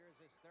match.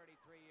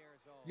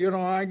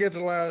 I get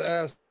to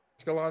ask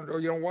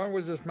you know, why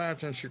was this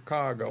match in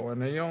Chicago?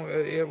 And you know,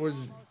 it was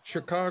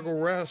Chicago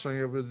wrestling.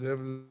 It was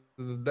the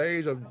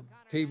days of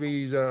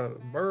TV's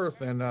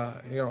birth, and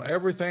you know,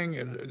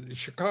 everything.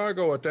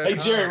 Chicago at that Hey,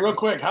 time. Jerry, real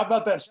quick, how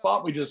about that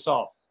spot we just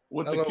saw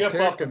with the kip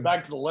up and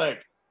back to the leg?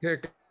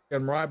 Kick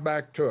and right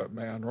back to it,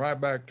 man. Right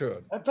back to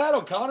it. And Pat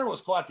O'Connor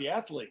was quite the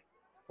athlete.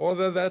 Well,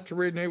 that's the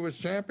reason he was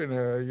champion.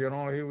 You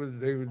know,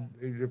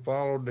 he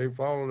followed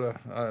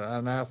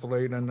an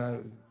athlete,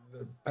 and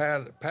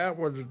Pat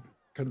was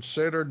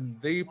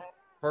considered the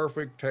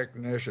perfect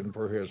technician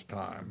for his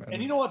time. And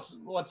you know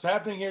what's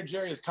happening here,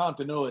 Jerry, is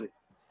continuity.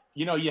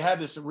 You know, you had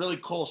this really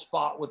cool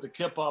spot with the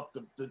kip up,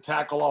 the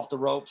tackle off the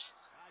ropes,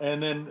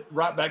 and then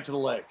right back to the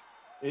leg.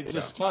 It's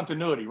just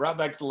continuity, right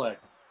back to the leg.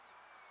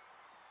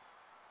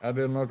 That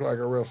didn't look like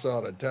a real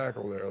solid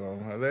tackle there,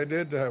 though. They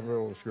did have a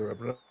little screw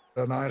up.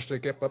 A nice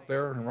kip up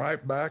there and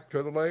right back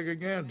to the leg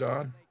again,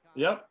 John.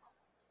 Yep.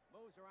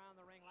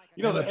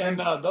 You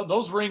know,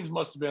 those rings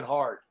must have been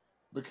hard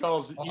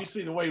because you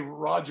see the way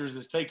Rogers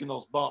is taking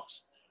those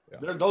bumps.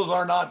 Yeah. Those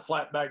are not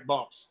flat back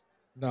bumps.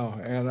 No,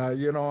 and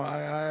you know,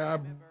 I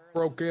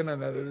broke in,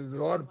 and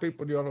a lot of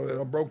people, you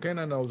know, broke in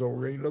those old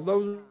rings.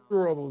 Those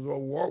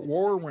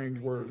war rings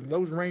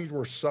those rings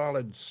were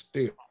solid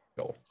steel.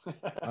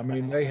 I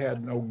mean, they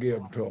had no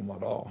give to them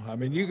at all. I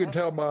mean, you can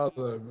tell by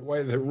the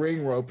way the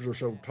ring ropes are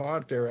so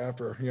taut there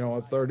after, you know,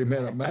 a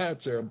 30-minute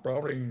match there, and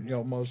probably, you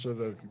know, most of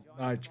the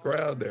night's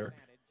crowd there.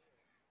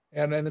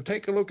 And then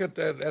take a look at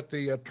the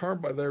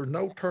turnbuckle. There's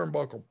no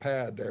turnbuckle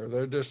pad there.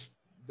 They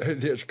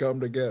just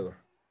come together.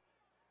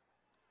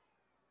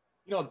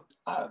 You know,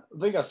 I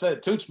think I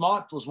said Toots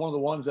Monk was one of the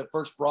ones that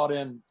first brought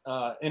in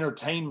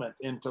entertainment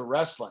into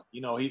wrestling.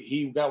 You know,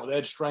 he got with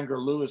Ed Strangler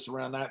Lewis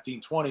around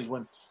 1920s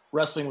when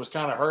wrestling was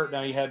kind of hurt.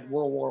 Now you had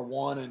World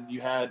War I and you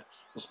had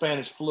the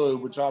Spanish flu,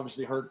 which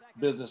obviously hurt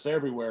business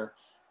everywhere.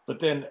 But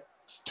then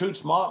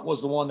Toots Monk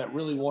was the one that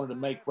really wanted to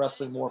make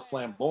wrestling more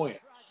flamboyant.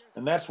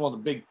 And that's one of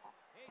the big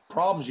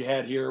problems you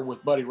had here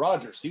with Buddy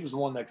Rogers. He was the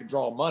one that could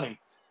draw money,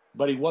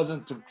 but he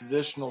wasn't the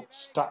traditional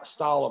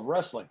style of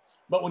wrestling.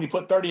 But when you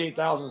put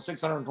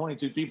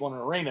 38,622 people in an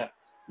arena,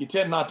 you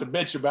tend not to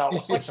bitch about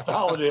what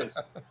style it is.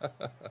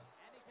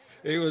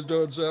 He was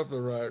doing something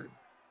right.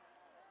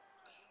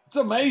 It's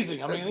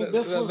amazing. I mean,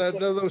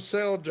 those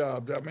cell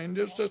jobs. I mean,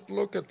 just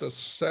look at the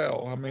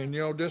cell. I mean,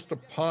 you know, just a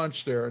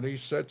punch there, and he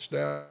sits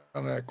down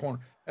in that corner.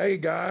 Hey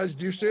guys,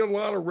 do you see a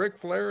lot of Ric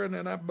Flair in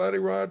that Buddy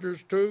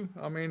Rogers too?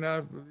 I mean,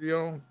 you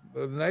know,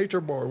 the Nature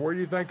Boy. Where do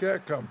you think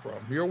that come from?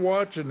 You're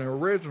watching the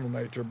original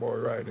Nature Boy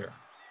right here.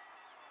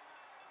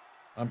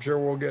 I'm sure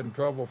we'll get in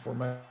trouble for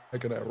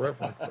making that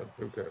reference, but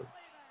who cares?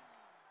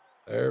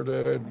 There's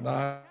a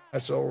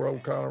nice old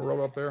O'Connor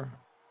roll up there.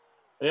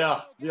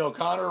 Yeah, the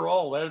O'Connor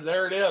roll.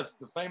 There it is,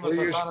 the famous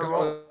O'Connor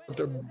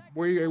roll.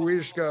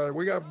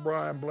 We got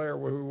Brian Blair,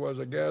 who was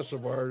a guest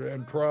of ours,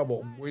 in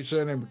trouble. We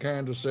sent him to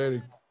Kansas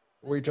City.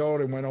 We told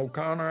him when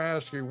O'Connor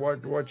asks you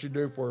what you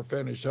do for a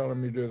finish, tell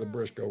him you do the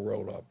Briscoe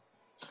roll up.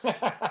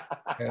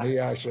 And he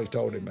actually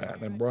told him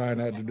that. And Brian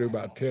had to do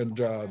about 10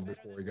 jobs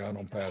before he got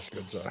on past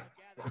good side.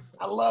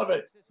 I love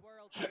it.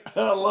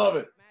 I love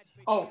it.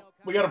 Oh,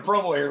 we got a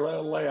promo here.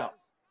 Lay out.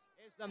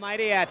 It's the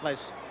mighty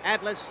Atlas.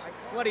 Atlas,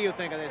 what do you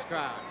think of this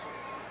crowd?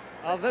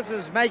 Well, this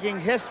is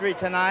making history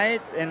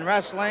tonight in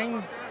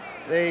wrestling.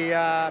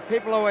 The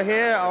people over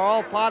here are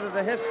all part of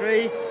the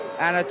history,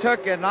 and it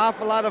took an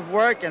awful lot of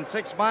work in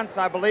 6 months,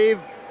 I believe,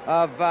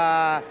 of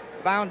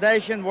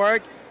foundation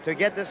work to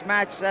get this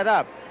match set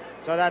up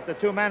so that the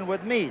two men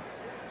would meet.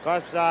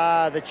 Because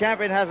the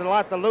champion has a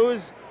lot to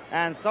lose,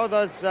 and so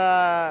does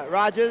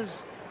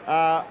Rogers,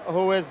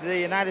 who is the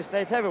United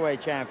States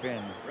heavyweight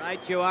champion.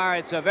 Right you are.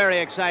 It's a very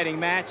exciting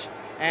match.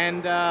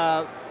 And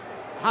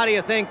how do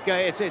you think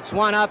it's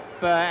one up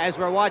as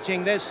we're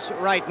watching this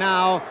right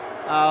now?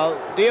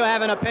 Do you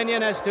have an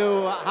opinion as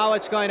to how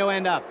it's going to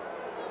end up?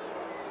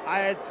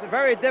 It's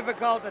very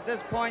difficult at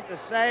this point to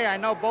say. I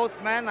know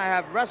both men. I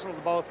have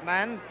wrestled both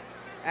men.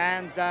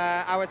 And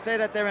I would say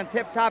that they're in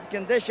tip-top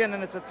condition,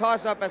 and it's a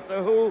toss-up as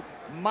to who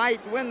might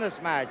win this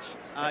match.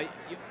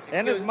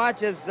 In as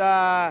much as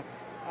the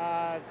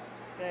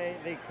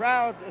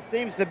crowd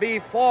seems to be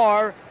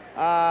for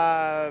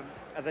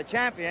the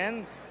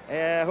champion,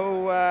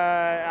 who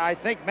I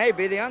think may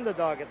be the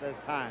underdog at this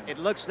time. It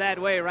looks that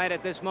way right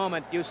at this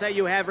moment. You say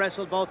you have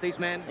wrestled both these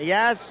men?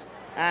 Yes,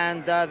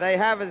 and they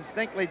have a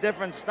distinctly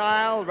different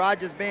style,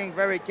 Rogers being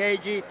very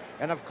cagey,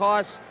 and of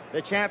course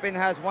the champion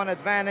has one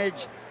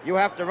advantage. You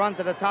have to run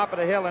to the top of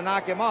the hill and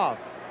knock him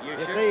off. You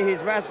see,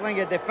 he's wrestling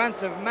a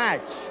defensive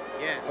match,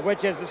 yes,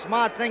 which is a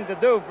smart thing to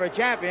do for a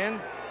champion,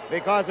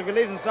 because if he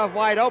leaves himself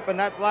wide open,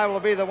 that's liable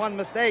to be the one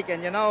mistake.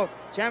 And you know,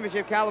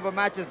 championship caliber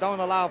matches don't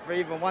allow for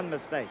even one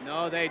mistake.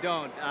 No, they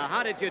don't.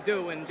 How did you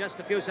do in just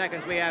a few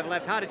seconds we have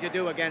left? How did you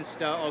do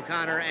against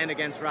O'Connor and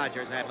against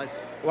Rogers, Atlas?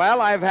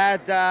 Well, I've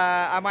had,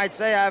 I might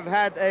say I've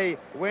had a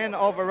win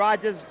over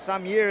Rogers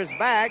some years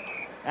back,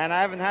 and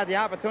I haven't had the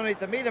opportunity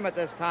to meet him at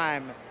this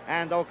time.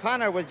 And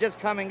O'Connor was just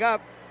coming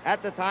up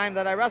at the time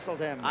that I wrestled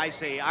him. I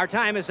see. Our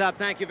time is up.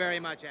 Thank you very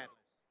much, Atlas.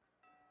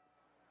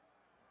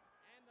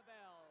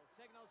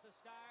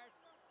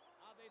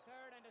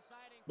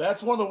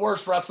 That's one of the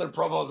worst wrestling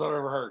promos I've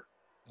ever heard.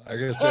 I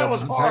guess That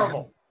was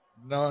horrible.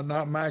 No,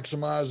 not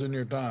maximizing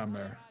your time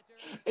there.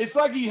 It's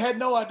like he had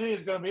no idea he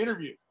was going to be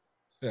interviewed.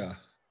 Yeah.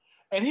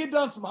 And he had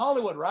done some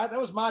Hollywood, right? That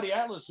was Mighty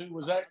Atlas, who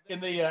was in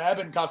the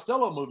Abbott and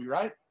Costello movie,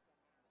 right?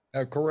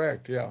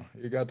 Correct. Yeah,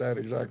 you got that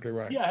exactly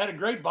right. Yeah, had a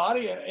great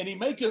body, and he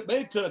could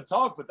have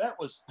talked, but that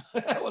was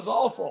that was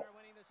awful.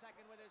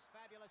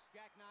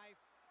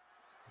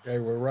 Okay,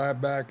 we're right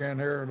back in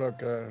here.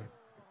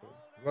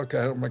 Look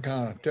at him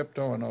kind of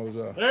tiptoeing those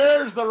up.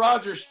 There's the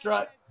Rogers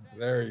strut.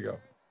 There you go.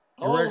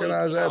 You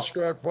recognize that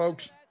strut,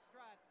 folks?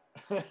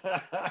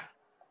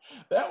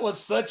 That was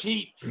such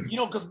heat,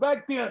 because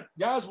back then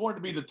guys wanted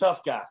to be the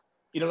tough guy.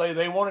 They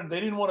didn't want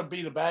to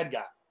be the bad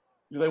guy.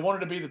 They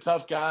wanted to be the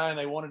tough guy, and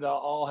they wanted to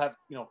all have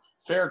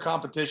fair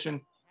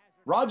competition.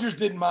 Rogers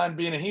didn't mind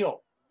being a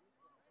heel.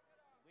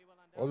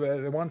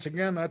 Well, once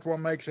again, that's what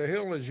makes a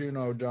heel, as you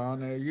know,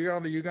 John.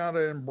 You got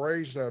to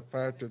embrace that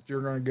fact that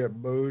you're going to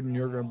get booed and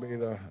you're going to be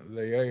the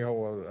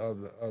a-hole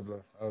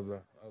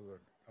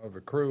of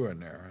the crew in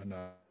there,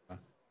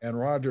 and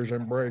Rogers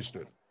embraced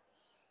it.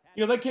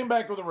 They came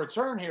back with a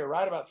return here,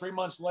 right? About 3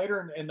 months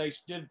later, and they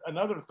did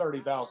another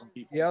 30,000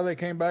 people. Yeah, they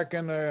came back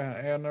in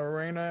the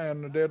arena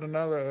and did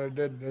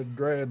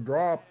a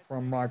drop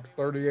from like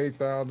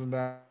 38,000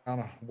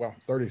 down,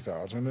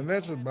 30,000. And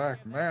this is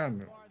back,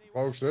 man,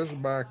 folks, this is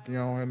back,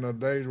 in the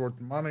days where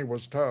money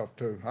was tough,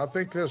 too. I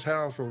think this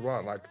house was,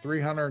 like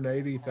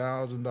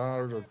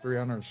 $380,000 or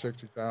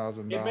 $360,000?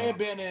 It may have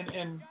been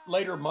in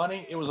later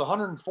money. It was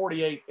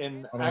 148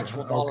 in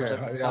actual dollars.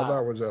 Okay, yeah,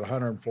 that was at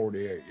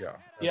 148, yeah.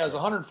 Yeah, it was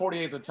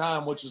 148 at the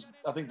time, which is,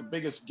 I think, the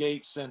biggest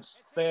gate since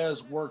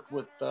Fez worked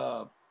with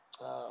Baron,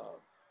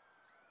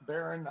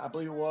 I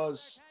believe it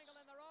was.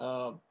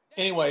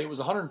 Anyway, it was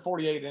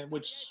 148,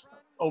 which is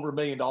over $1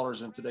 million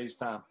in today's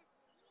time.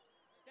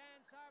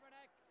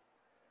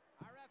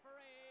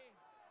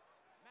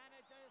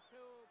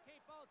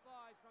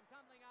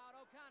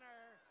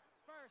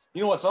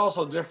 What's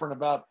also different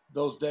about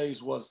those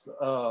days was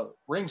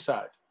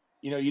ringside.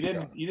 You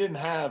had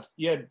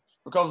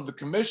because of the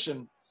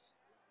commission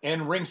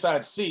and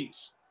ringside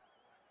seats,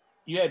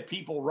 you had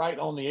people right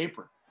on the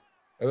apron.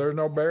 There's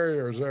no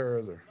barriers there,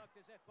 is there?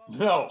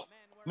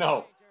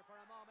 No.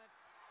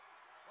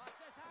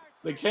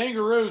 The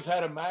Kangaroos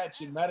had a match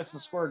in Madison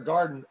Square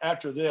Garden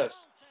after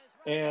this,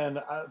 and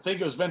I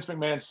think it was Vince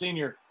McMahon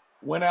Sr.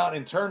 went out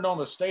and turned on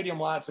the stadium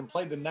lights and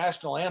played the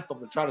national anthem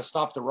to try to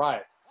stop the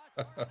riot,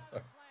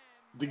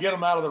 to get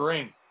them out of the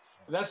ring.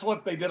 That's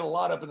what they did a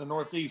lot up in the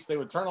Northeast. They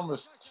would turn on the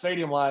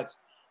stadium lights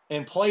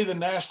and play the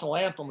national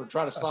anthem to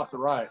try to stop the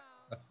riot.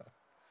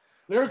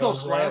 There's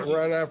those slams.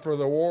 Right after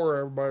the war,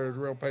 everybody was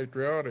real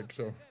patriotic,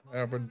 so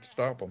that would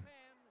stop them.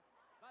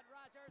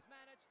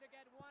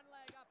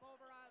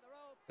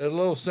 There's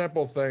little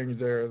simple things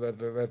there that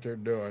they're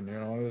doing,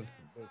 this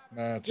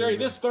match. Jerry,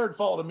 this third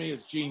fall to me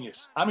is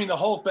genius. I mean, the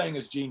whole thing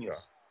is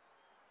genius. Yeah.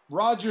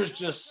 Rogers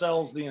just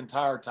sells the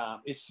entire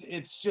time.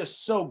 It's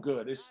just so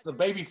good. It's the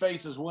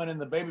babyface is winning.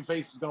 The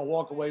babyface is going to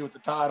walk away with the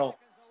title.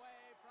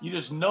 You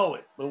just know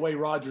it, the way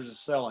Rogers is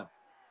selling.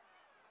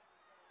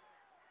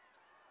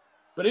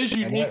 But it's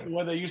unique the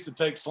way they used to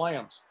take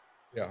slams.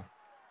 Yeah.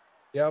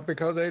 Yeah,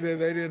 because they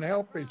didn't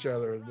help each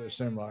other, it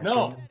seemed like.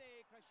 No.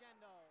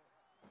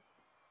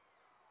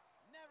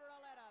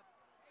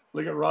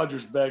 Look at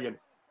Rogers begging.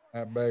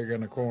 That beg in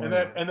the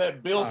corner. And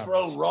that Bill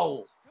throw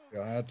roll.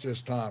 Yeah, that's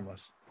just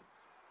timeless.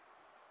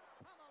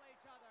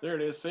 There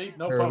it is. See?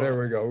 No post.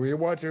 There we go. You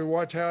watch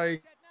how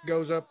he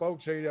goes up,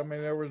 folks. See, I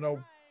mean, there was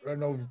no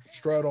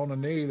strut on the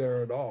knee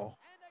there at all.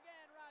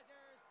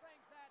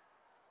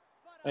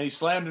 And he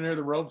slammed it near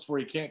the ropes where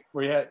he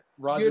had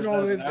Rogers.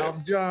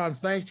 John,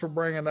 thanks for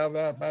bringing that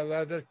up.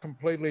 That just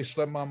completely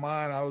slipped my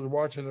mind. I was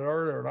watching it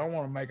earlier, and I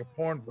want to make a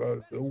point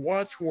for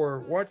watch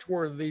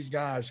where these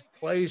guys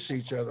place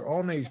each other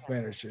on these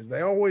finishes.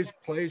 They always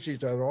place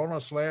each other on a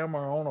slam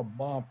or on a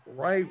bump,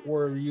 right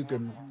where you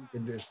can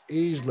just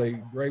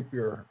easily drape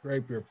your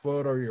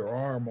foot or your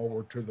arm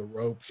over to the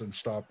ropes and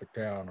stop the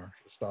counter,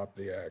 stop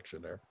the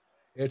action there.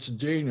 It's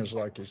genius,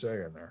 like you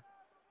say in there.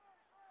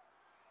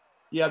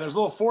 Yeah, there's a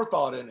little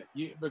forethought in it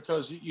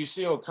because you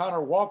see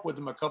O'Connor walk with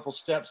him a couple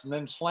steps and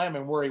then slam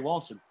him where he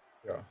wants him.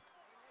 Yeah.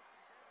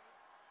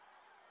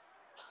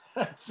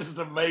 That's just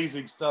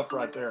amazing stuff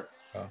right there.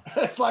 Yeah.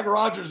 It's like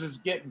Rogers is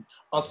getting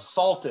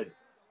assaulted.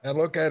 And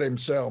look at him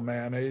sell,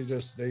 man. He's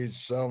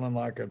selling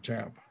like a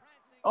champ.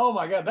 Oh,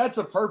 my God. That's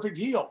a perfect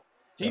heel.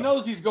 He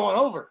knows he's going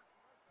over.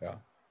 Yeah.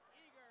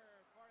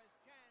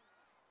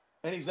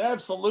 And he's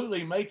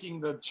absolutely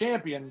making the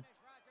champion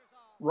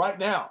right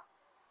now.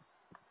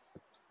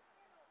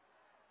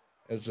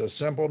 It's a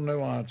simple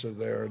nuances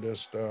there,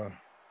 just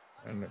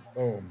and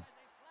boom.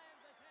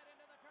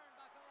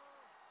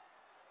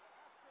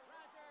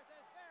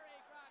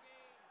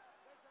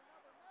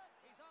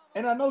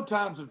 And I know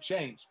times have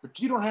changed, but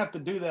you don't have to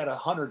do that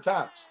 100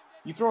 times.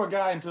 You throw a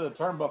guy into the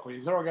turnbuckle,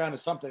 you throw a guy into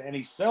something, and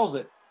he sells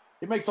it.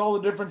 It makes all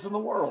the difference in the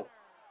world.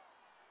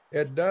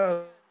 It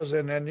does,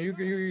 And then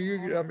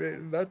I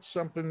mean, that's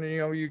something, you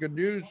know, you could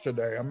use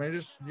today. I mean,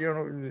 just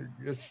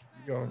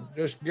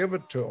give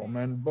it to them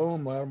and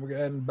boom, let them,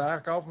 and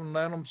back off and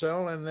let them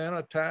sell and then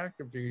attack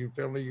if you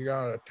feel you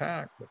got to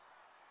attack. But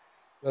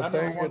the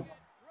I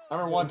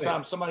remember one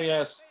time somebody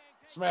asked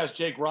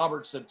Jake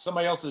Roberts, said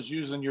somebody else is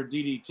using your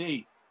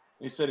DDT.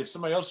 He said, if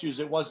somebody else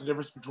used it, what's the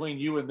difference between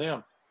you and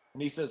them?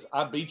 And he says,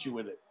 I beat you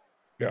with it.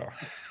 Yeah.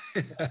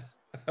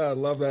 I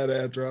love that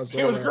answer.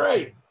 It was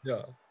great.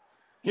 Yeah.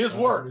 His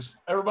works.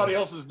 Everybody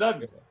else's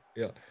doesn't.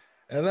 Yeah.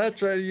 And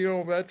that's, you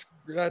know,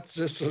 that's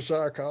just the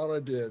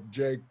psychology that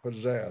Jake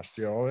possessed,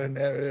 you know, and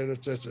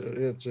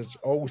it's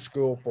old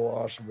school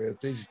philosophy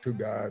that these two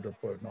guys are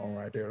putting on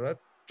right there. That's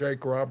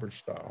Jake Roberts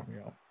style, you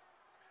know.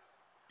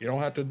 You don't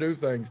have to do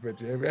things, but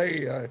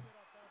hey,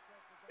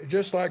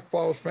 just like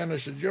false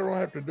finishes, you don't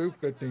have to do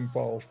 15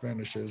 false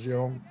finishes, you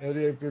know.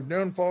 If you're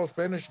doing false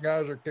finish,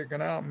 guys are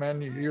kicking out,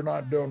 man, you're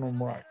not doing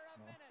them right.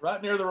 You know?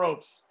 Right near the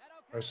ropes.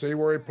 I see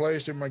where he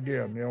placed him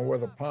again, you know,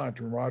 with a punch,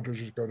 and Rogers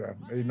just go down.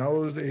 He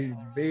knows that he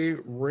be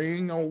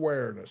ring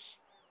awareness.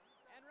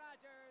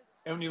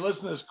 And when you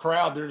listen to this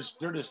crowd,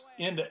 they're just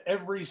into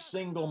every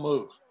single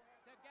move.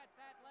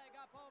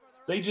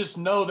 They just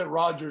know that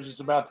Rogers is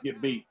about to get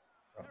beat.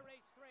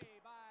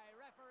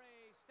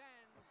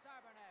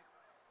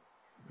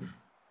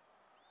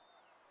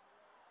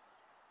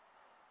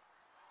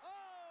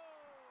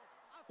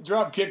 The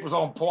drop kick was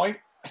on point.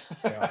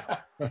 Yeah.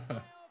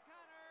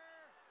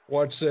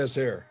 What's this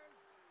here?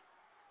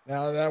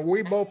 Now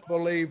we both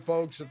believe,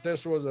 folks, that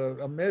this was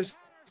a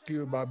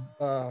miscue by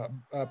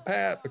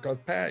Pat, because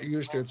Pat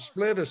used to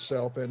split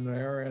himself in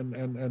there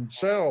and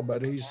sell,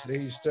 but he's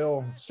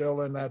still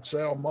in that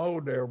sell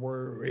mode there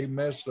where he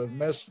missed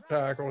the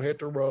tackle, hit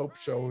the rope,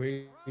 so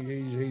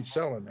he's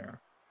selling there.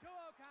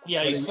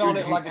 Yeah, he's selling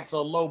it like it's a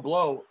low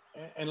blow,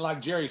 and like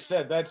Jerry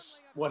said,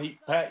 that's what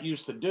Pat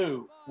used to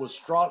do, was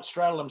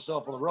straddle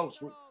himself on the ropes.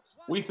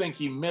 We think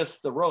he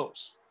missed the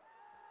ropes.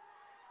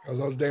 Because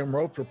those damn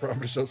ropes are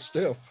probably so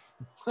stiff.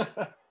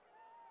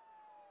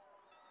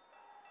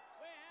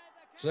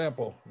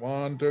 Simple.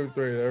 1, 2,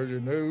 3. There's your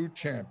new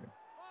champion.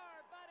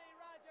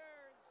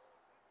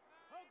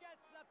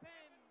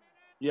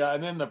 Yeah,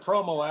 and then the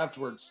promo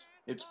afterwards,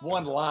 it's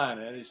one line,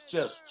 and it's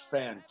just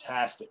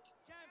fantastic.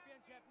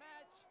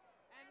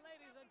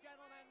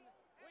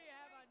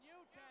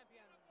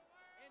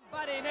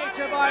 Buddy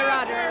Nature Boy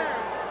Rogers.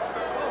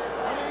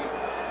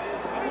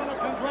 I want to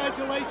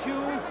congratulate you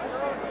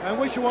and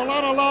wish you a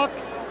lot of luck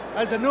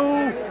as a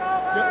new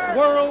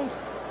world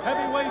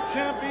heavyweight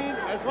champion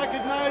as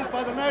recognized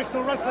by the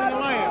National Wrestling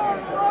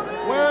Alliance.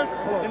 Wear it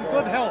in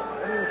good health.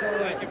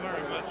 Thank you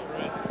very much,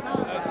 Fred.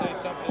 I say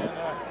something in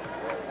there.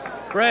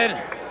 Fred,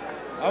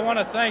 I want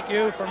to thank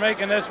you for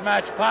making this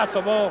match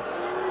possible,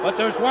 but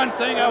there's one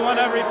thing I want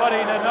everybody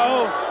to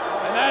know,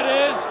 and that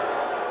is,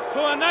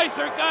 to a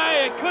nicer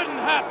guy, it couldn't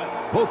happen.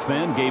 Both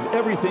men gave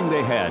everything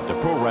they had to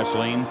pro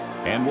wrestling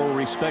and were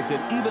respected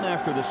even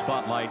after the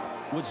spotlight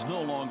was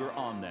no longer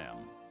on them.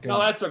 No,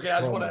 that's okay. I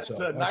just want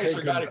to a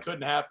nicer guy that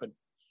couldn't happen.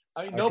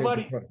 I mean,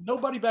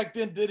 nobody back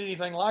then did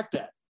anything like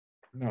that.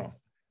 No,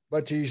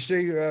 but you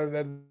see,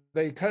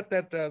 they cut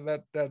that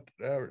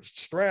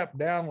strap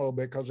down a little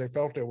bit because they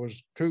felt it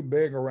was too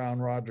big around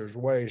Rogers'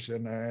 waist,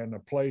 and the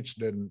plates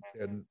didn't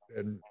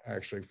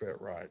actually fit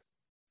right.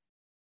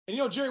 And,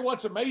 you know, Jerry,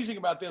 what's amazing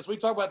about this, we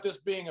talk about this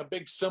being a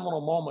big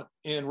seminal moment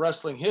in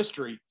wrestling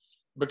history,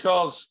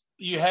 because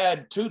you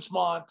had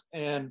Tootsmont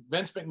and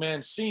Vince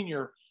McMahon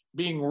Sr.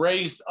 being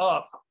raised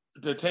up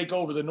to take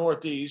over the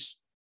Northeast.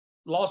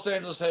 Los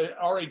Angeles had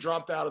already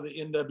dropped out of the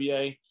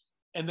NWA.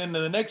 And then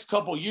in the next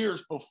couple of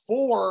years,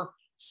 before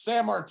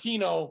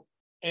Sammartino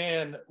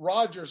and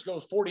Rogers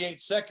goes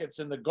 48 seconds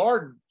in the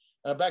Garden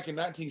back in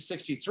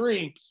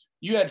 1963,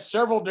 you had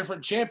several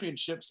different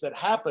championships that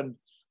happened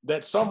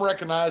that some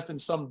recognized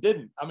and some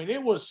didn't. I mean,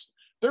 there was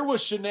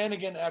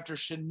shenanigan after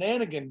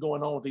shenanigan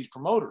going on with these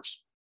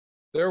promoters.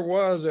 There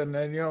was, and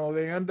then, you know,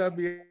 the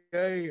NWA,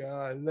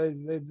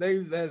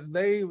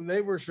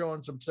 they were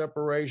showing some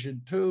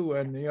separation too,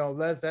 and you know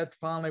that's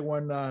finally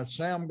when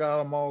Sam got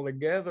them all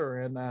together,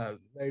 and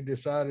they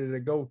decided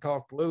to go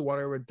talk to Lou,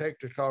 whatever it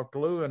takes to talk to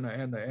Lou, and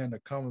the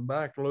coming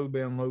back, Lou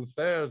being Lou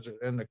Thez,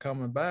 and the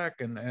coming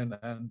back, and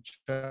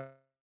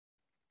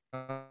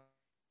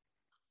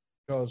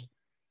because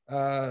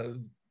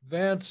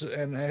Vince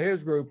and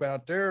his group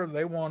out there,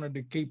 they wanted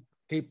to keep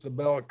the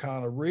belt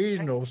kind of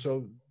regional,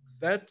 so.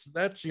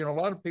 That's you know, a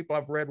lot of people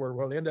I've read where,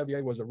 well, the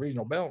NWA was a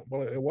regional belt.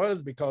 Well, it was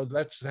because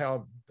that's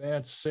how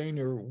Vince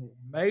Sr.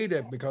 made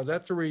it, because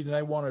that's the reason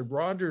they wanted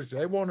Rogers.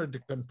 They wanted to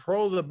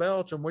control the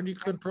belts, and when you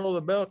control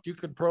the belt, you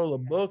control the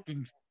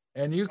bookings,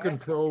 and you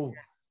control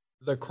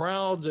the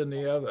crowds in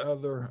the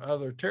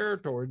other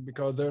territories,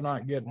 because they're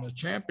not getting the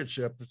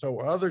championship. So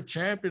other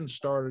champions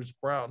started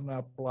sprouting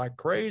up like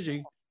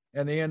crazy,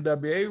 and the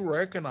NWA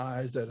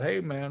recognized that,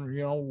 hey man,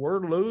 you know,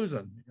 we're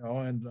losing, you know,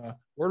 and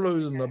we're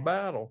losing the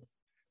battle.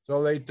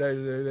 So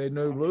they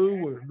knew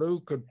Lou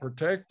could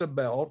protect the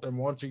belt, and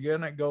once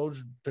again it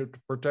goes to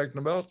protect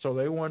the belt. So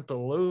they went to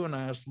Lou and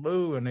asked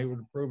Lou, and he was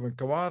a proven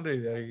commodity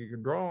that he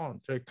could draw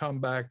to come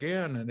back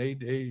in, and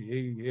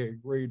he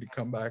agreed to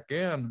come back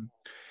in,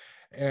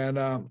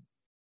 and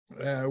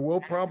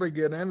we'll probably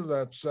get into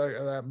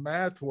that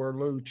match where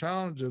Lou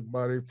challenges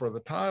Buddy for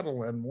the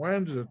title and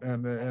wins it,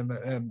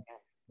 and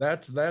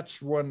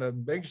that's when the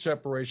big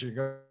separation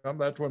comes.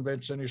 That's when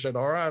Vince Senior said,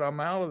 "All right, I'm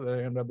out of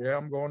the NWA.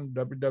 I'm going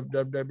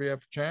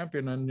WWF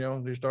champion."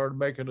 And he started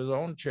making his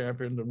own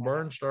champions, and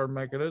Burns started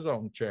making his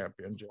own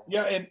champions.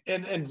 Yeah,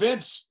 and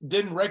Vince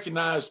didn't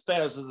recognize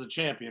Thesz as the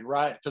champion,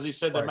 right? Because he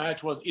said the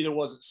match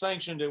wasn't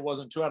sanctioned, it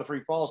wasn't 2 out of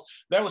 3 falls.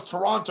 That was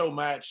Toronto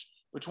match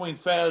between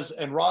Thesz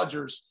and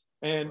Rogers.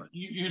 And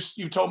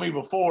you told me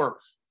before,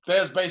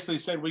 Thesz basically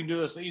said, we can do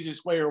this the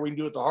easiest way or we can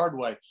do it the hard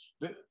way.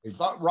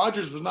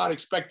 Rogers was not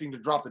expecting to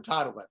drop the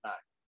title that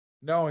night.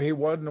 No, he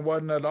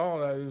wasn't at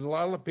all. A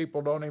lot of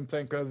people don't even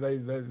think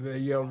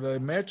they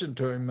mentioned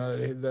to him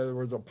that there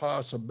was a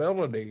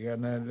possibility,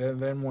 and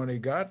then when he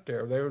got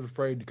there, they was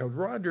afraid because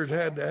Rogers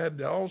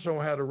had also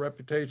had a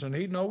reputation.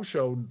 He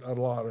no-showed a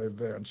lot of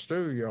events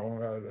too,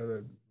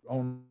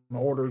 on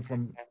orders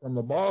from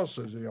the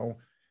bosses,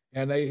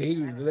 and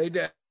they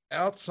did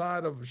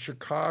outside of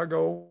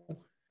Chicago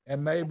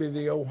and maybe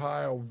the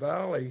Ohio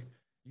Valley.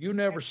 You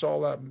never saw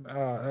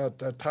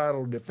that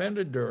title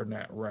defended during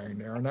that reign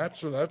there, and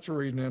that's the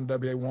reason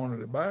NWA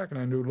wanted it back, and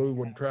they knew Lou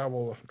would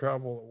travel the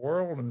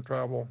world and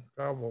travel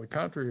the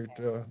country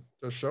to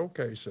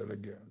showcase it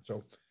again.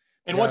 So,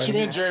 and what you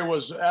meant, Jerry,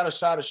 was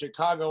outside of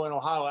Chicago and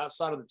Ohio,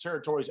 outside of the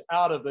territories,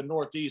 out of the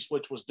Northeast,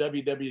 which was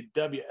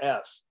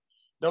WWF.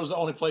 Those are the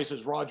only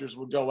places Rogers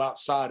would go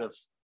outside of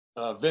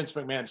Vince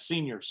McMahon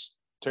Sr.'s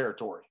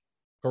territory.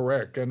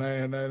 Correct, and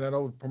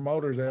those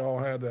promoters, they all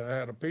had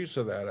a piece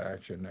of that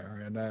action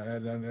there, and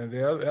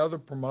the other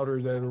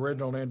promoters, the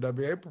original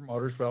NWA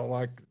promoters, felt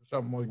like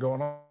something was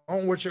going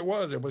on, which it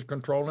was. It was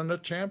controlling the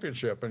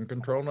championship and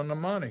controlling the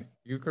money.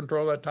 You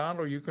control that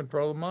title, you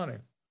control the money.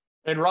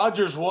 And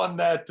Rogers won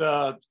that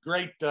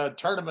great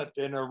tournament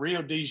in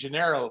Rio de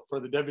Janeiro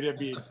for the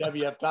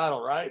WWF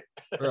title, right?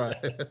 Right.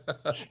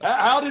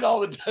 How did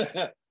all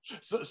the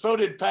so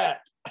did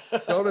Pat.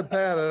 So did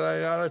Pat.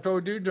 I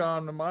told you,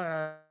 John,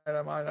 my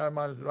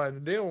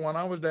deal when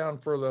I was down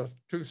for the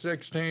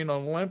 216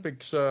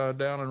 Olympics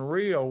down in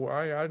Rio,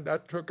 I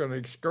took an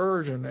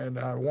excursion, and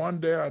one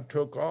day I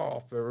took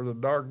off. There was a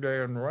dark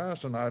day in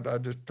wrestling. I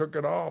just took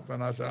it off,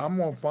 and I said, I'm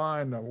going to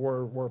find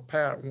where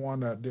Pat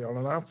won that deal.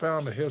 And I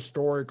found a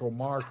historical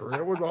marker.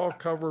 It was all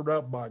covered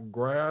up by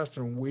grass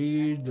and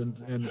weeds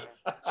and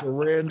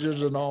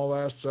syringes and all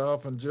that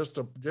stuff, and just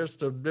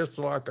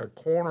like a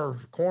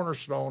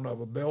cornerstone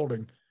of a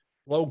building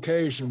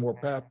location where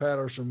Pat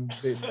Patterson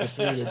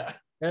defeated,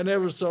 and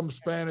there was some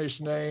Spanish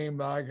name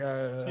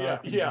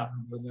that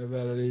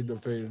he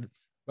defeated.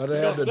 But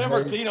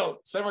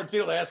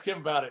Sammartino, they asked him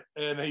about it,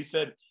 and he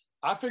said,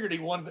 "I figured he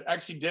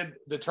actually did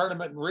the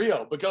tournament in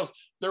Rio because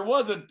there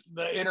wasn't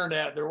the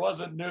internet, there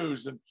wasn't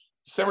news." And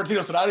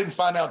Sammartino said, "I didn't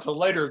find out till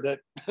later that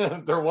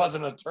there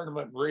wasn't a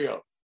tournament in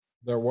Rio."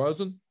 There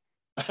wasn't?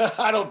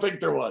 I don't think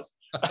there was.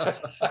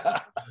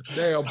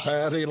 Damn,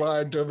 Pat, he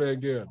lied to me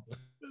again.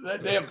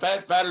 That damn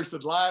Pat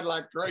Patterson lied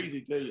like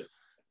crazy to you.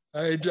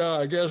 Hey,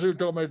 John, guess who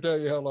told me to tell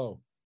you hello?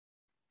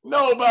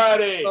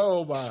 Nobody.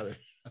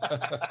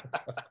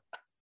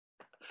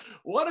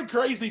 What a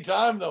crazy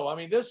time, though. I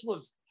mean, this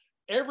was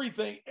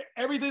everything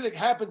that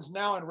happens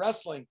now in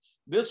wrestling.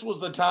 This was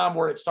the time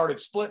where it started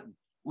splitting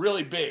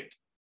really big.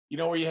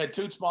 Where you had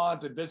Toots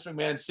Mondt and Vince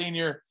McMahon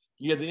Sr.,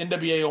 you had the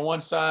NWA on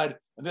one side,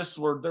 and this is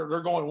where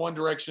they're going one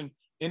direction.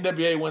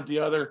 NWA went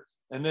the other.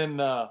 And then,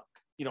 of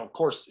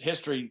course,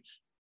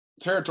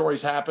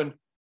 territories happen.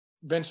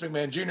 Vince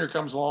McMahon Jr.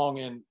 comes along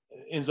and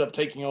ends up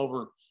taking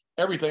over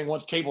everything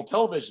once cable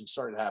television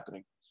started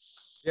happening.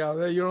 Yeah,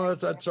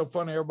 that's so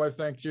funny. Everybody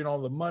thinks,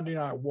 the Monday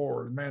Night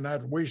Wars, man,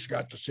 we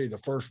got to see the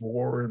first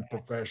war in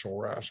professional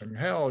wrestling.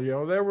 Hell,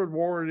 there were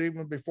wars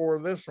even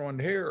before this one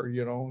here,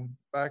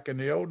 back in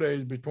the old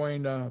days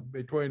between EU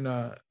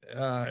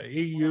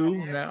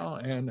now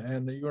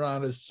and the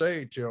United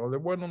States. There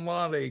wasn't a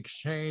lot of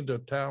exchange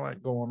of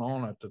talent going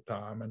on at the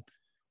time. And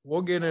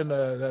we'll get into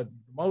that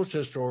most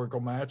historical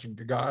match in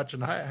Gotch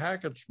and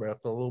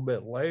Hackensack a little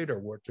bit later,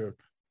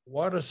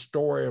 what a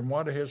story and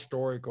what a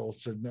historical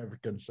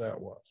significance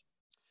that was.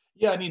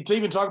 Yeah, and to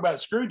even talk about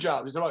screw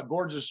jobs, you talked about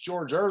Gorgeous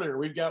George earlier.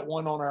 We've got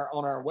one on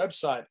our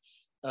website,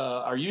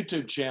 our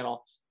YouTube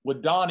channel,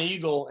 with Don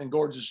Eagle and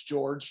Gorgeous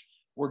George,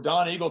 where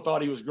Don Eagle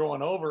thought he was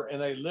growing over,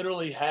 and they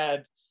literally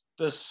had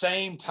the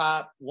same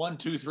type 1,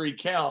 2, 3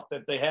 count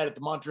that they had at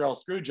the Montreal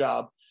screw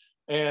job.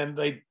 And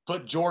they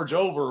put George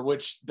over,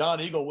 which Don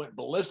Eagle went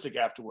ballistic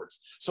afterwards.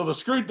 So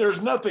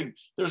there's nothing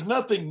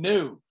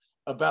new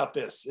about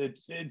this.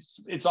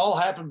 It's all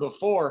happened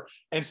before,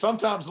 and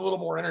sometimes a little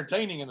more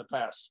entertaining in the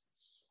past.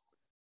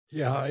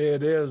 Yeah,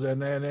 it is,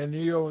 and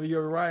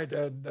you're right,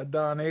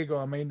 Don Eagle.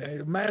 I mean,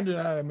 imagine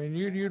that. I mean,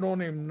 you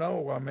don't even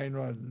know. I mean,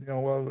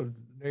 well,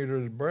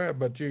 neither is Brett,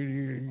 but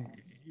you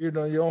you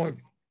don't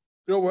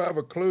have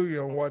a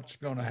clue, what's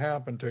going to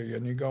happen to you,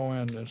 and you go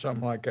in and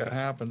something like that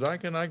happens. I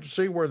can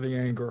see where the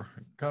anger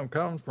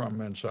comes from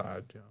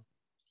inside.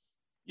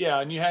 Yeah,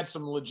 and you had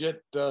some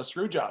legit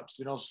screw jobs.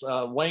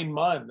 Wayne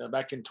Munn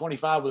back in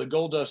 25 with the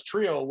Goldust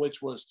Trio,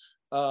 which was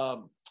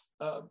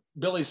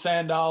Billy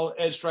Sandow,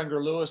 Ed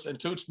Strangler Lewis, and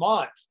Toots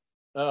Mondt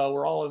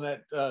were all in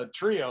that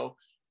trio.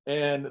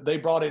 And they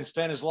brought in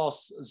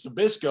Stanislaus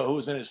Zbyszko, who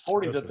was in his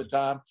 40s at the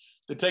time,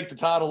 to take the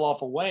title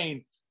off of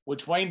Wayne,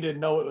 which Wayne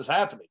didn't know it was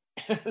happening.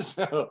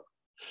 So,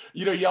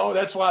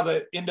 that's why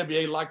the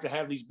NWA like to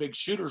have these big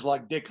shooters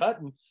like Dick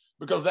Hutton,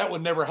 because that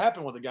would never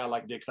happen with a guy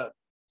like Dick Hutton.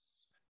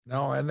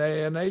 No, and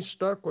they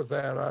stuck with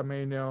that. I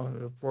mean,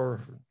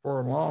 for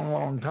a long,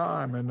 long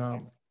time,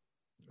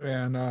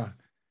 and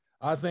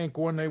I think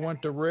when they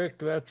went to Rick,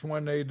 that's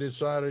when they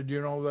decided,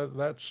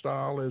 that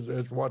style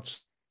is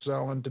what's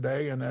selling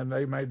today, and then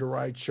they made the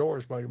right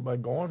choice by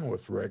going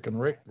with Rick. And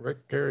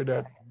Rick carried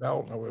that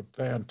belt and it was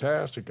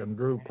fantastic and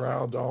drew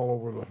crowds all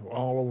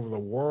over the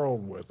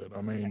world with it.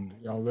 I mean,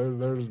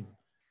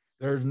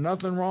 there's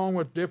nothing wrong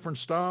with different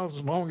styles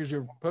as long as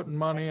you're putting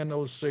money in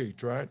those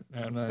seats, right?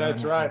 And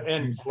that's right.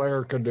 And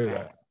Flair could do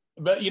that.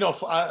 But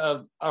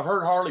I've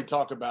heard Harley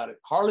talk about it.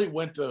 Harley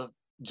went to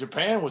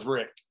Japan with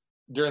Rick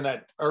during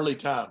that early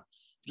time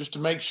just to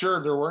make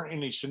sure there weren't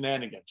any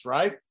shenanigans,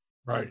 right?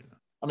 Right.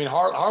 I mean,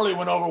 Harley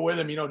went over with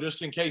him,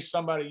 just in case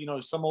somebody,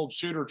 some old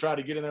shooter tried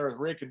to get in there with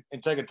Rick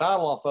and take a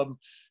title off of him.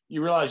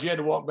 You realize you had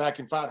to walk back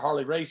and fight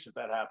Harley Race if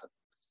that happened.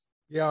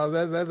 Yeah,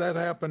 that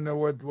happened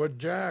with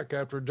Jack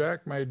after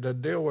Jack made the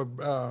deal with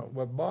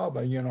Bubba.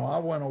 I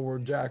went over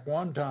with Jack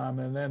one time,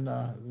 and then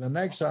the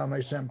next time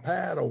they sent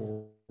Pat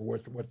over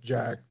with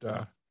Jack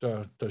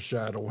to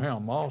shadow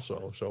him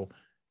also. So,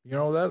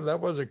 that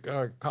was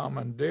a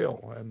common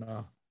deal, and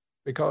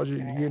because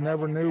you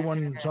never knew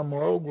when some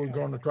rogue was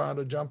going to try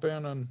to jump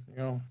in and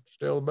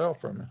steal the belt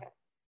from you.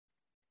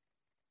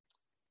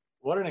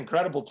 What an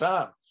incredible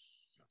time!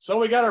 So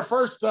we got our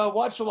first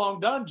watch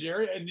along done,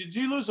 Jerry. And did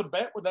you lose a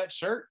bet with that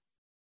shirt?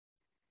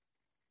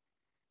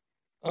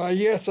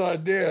 Yes, I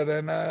did,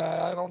 and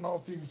I don't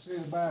know if you can see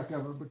the back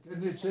of it, but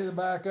can you see the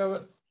back of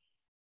it?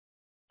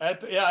 At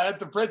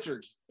the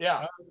Pritchards. Yeah.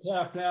 I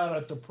tapped out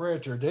at the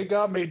Pritchard. He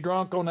got me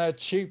drunk on that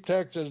cheap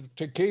Texas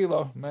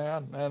tequila,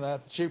 man, and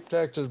that cheap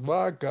Texas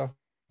vodka,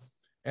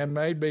 and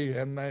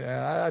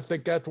I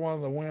think that's one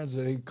of the wins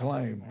that he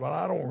claimed, but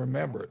I don't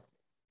remember it.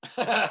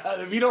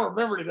 If you don't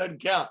remember it, it doesn't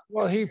count.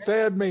 Well, he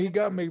fed me. He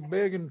got me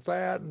big and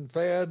fat and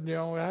fed,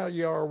 how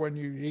you are when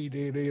you eat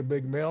a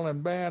big meal.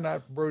 And man,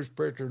 that Bruce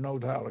Pritchard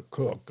knows how to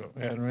cook.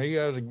 And he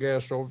has a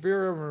guest. So if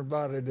you're ever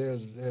invited to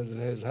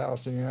his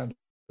house in,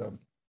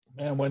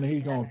 and when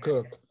he's going to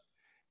cook,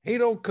 he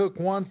don't cook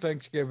one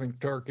Thanksgiving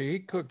turkey. He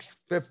cooks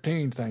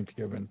 15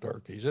 Thanksgiving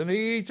turkeys, and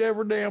he eats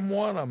every damn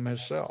one of them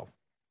himself.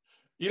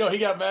 He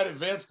got mad at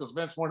Vince because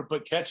Vince wanted to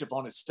put ketchup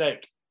on his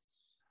steak.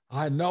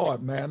 I know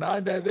it, man.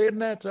 In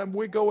that time,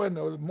 we go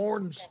into the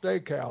Morton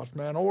Steakhouse,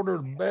 man, order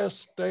the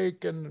best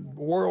steak in the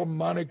world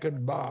money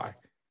can buy.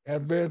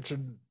 And Vince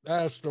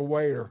asked the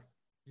waiter,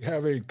 "You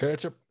have any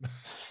ketchup?"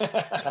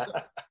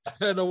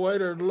 And the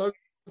waiter looked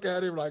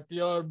at him like,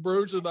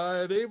 Bruce and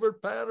I, and even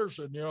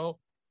Patterson,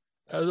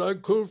 as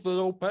uncouth as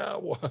old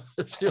Pat was,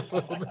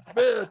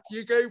 Vince,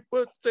 you can't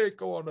put steak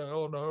on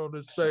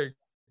the steak.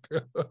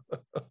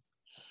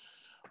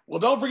 Well,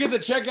 don't forget to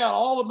check out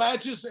all the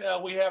matches.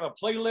 We have a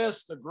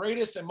playlist, the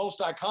greatest and most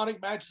iconic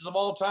matches of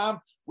all time.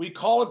 We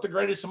call it the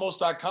greatest and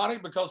most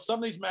iconic because some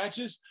of these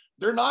matches,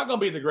 they're not going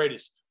to be the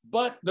greatest,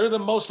 but they're the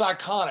most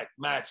iconic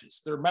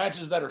matches. They're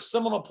matches that are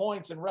seminal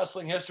points in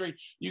wrestling history.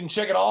 You can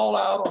check it all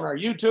out on our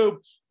YouTube.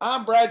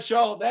 I'm Brad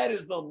Shaw. That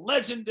is the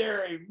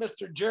legendary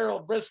Mr.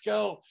 Gerald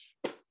Brisco.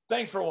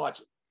 Thanks for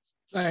watching.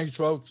 Thanks,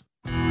 folks.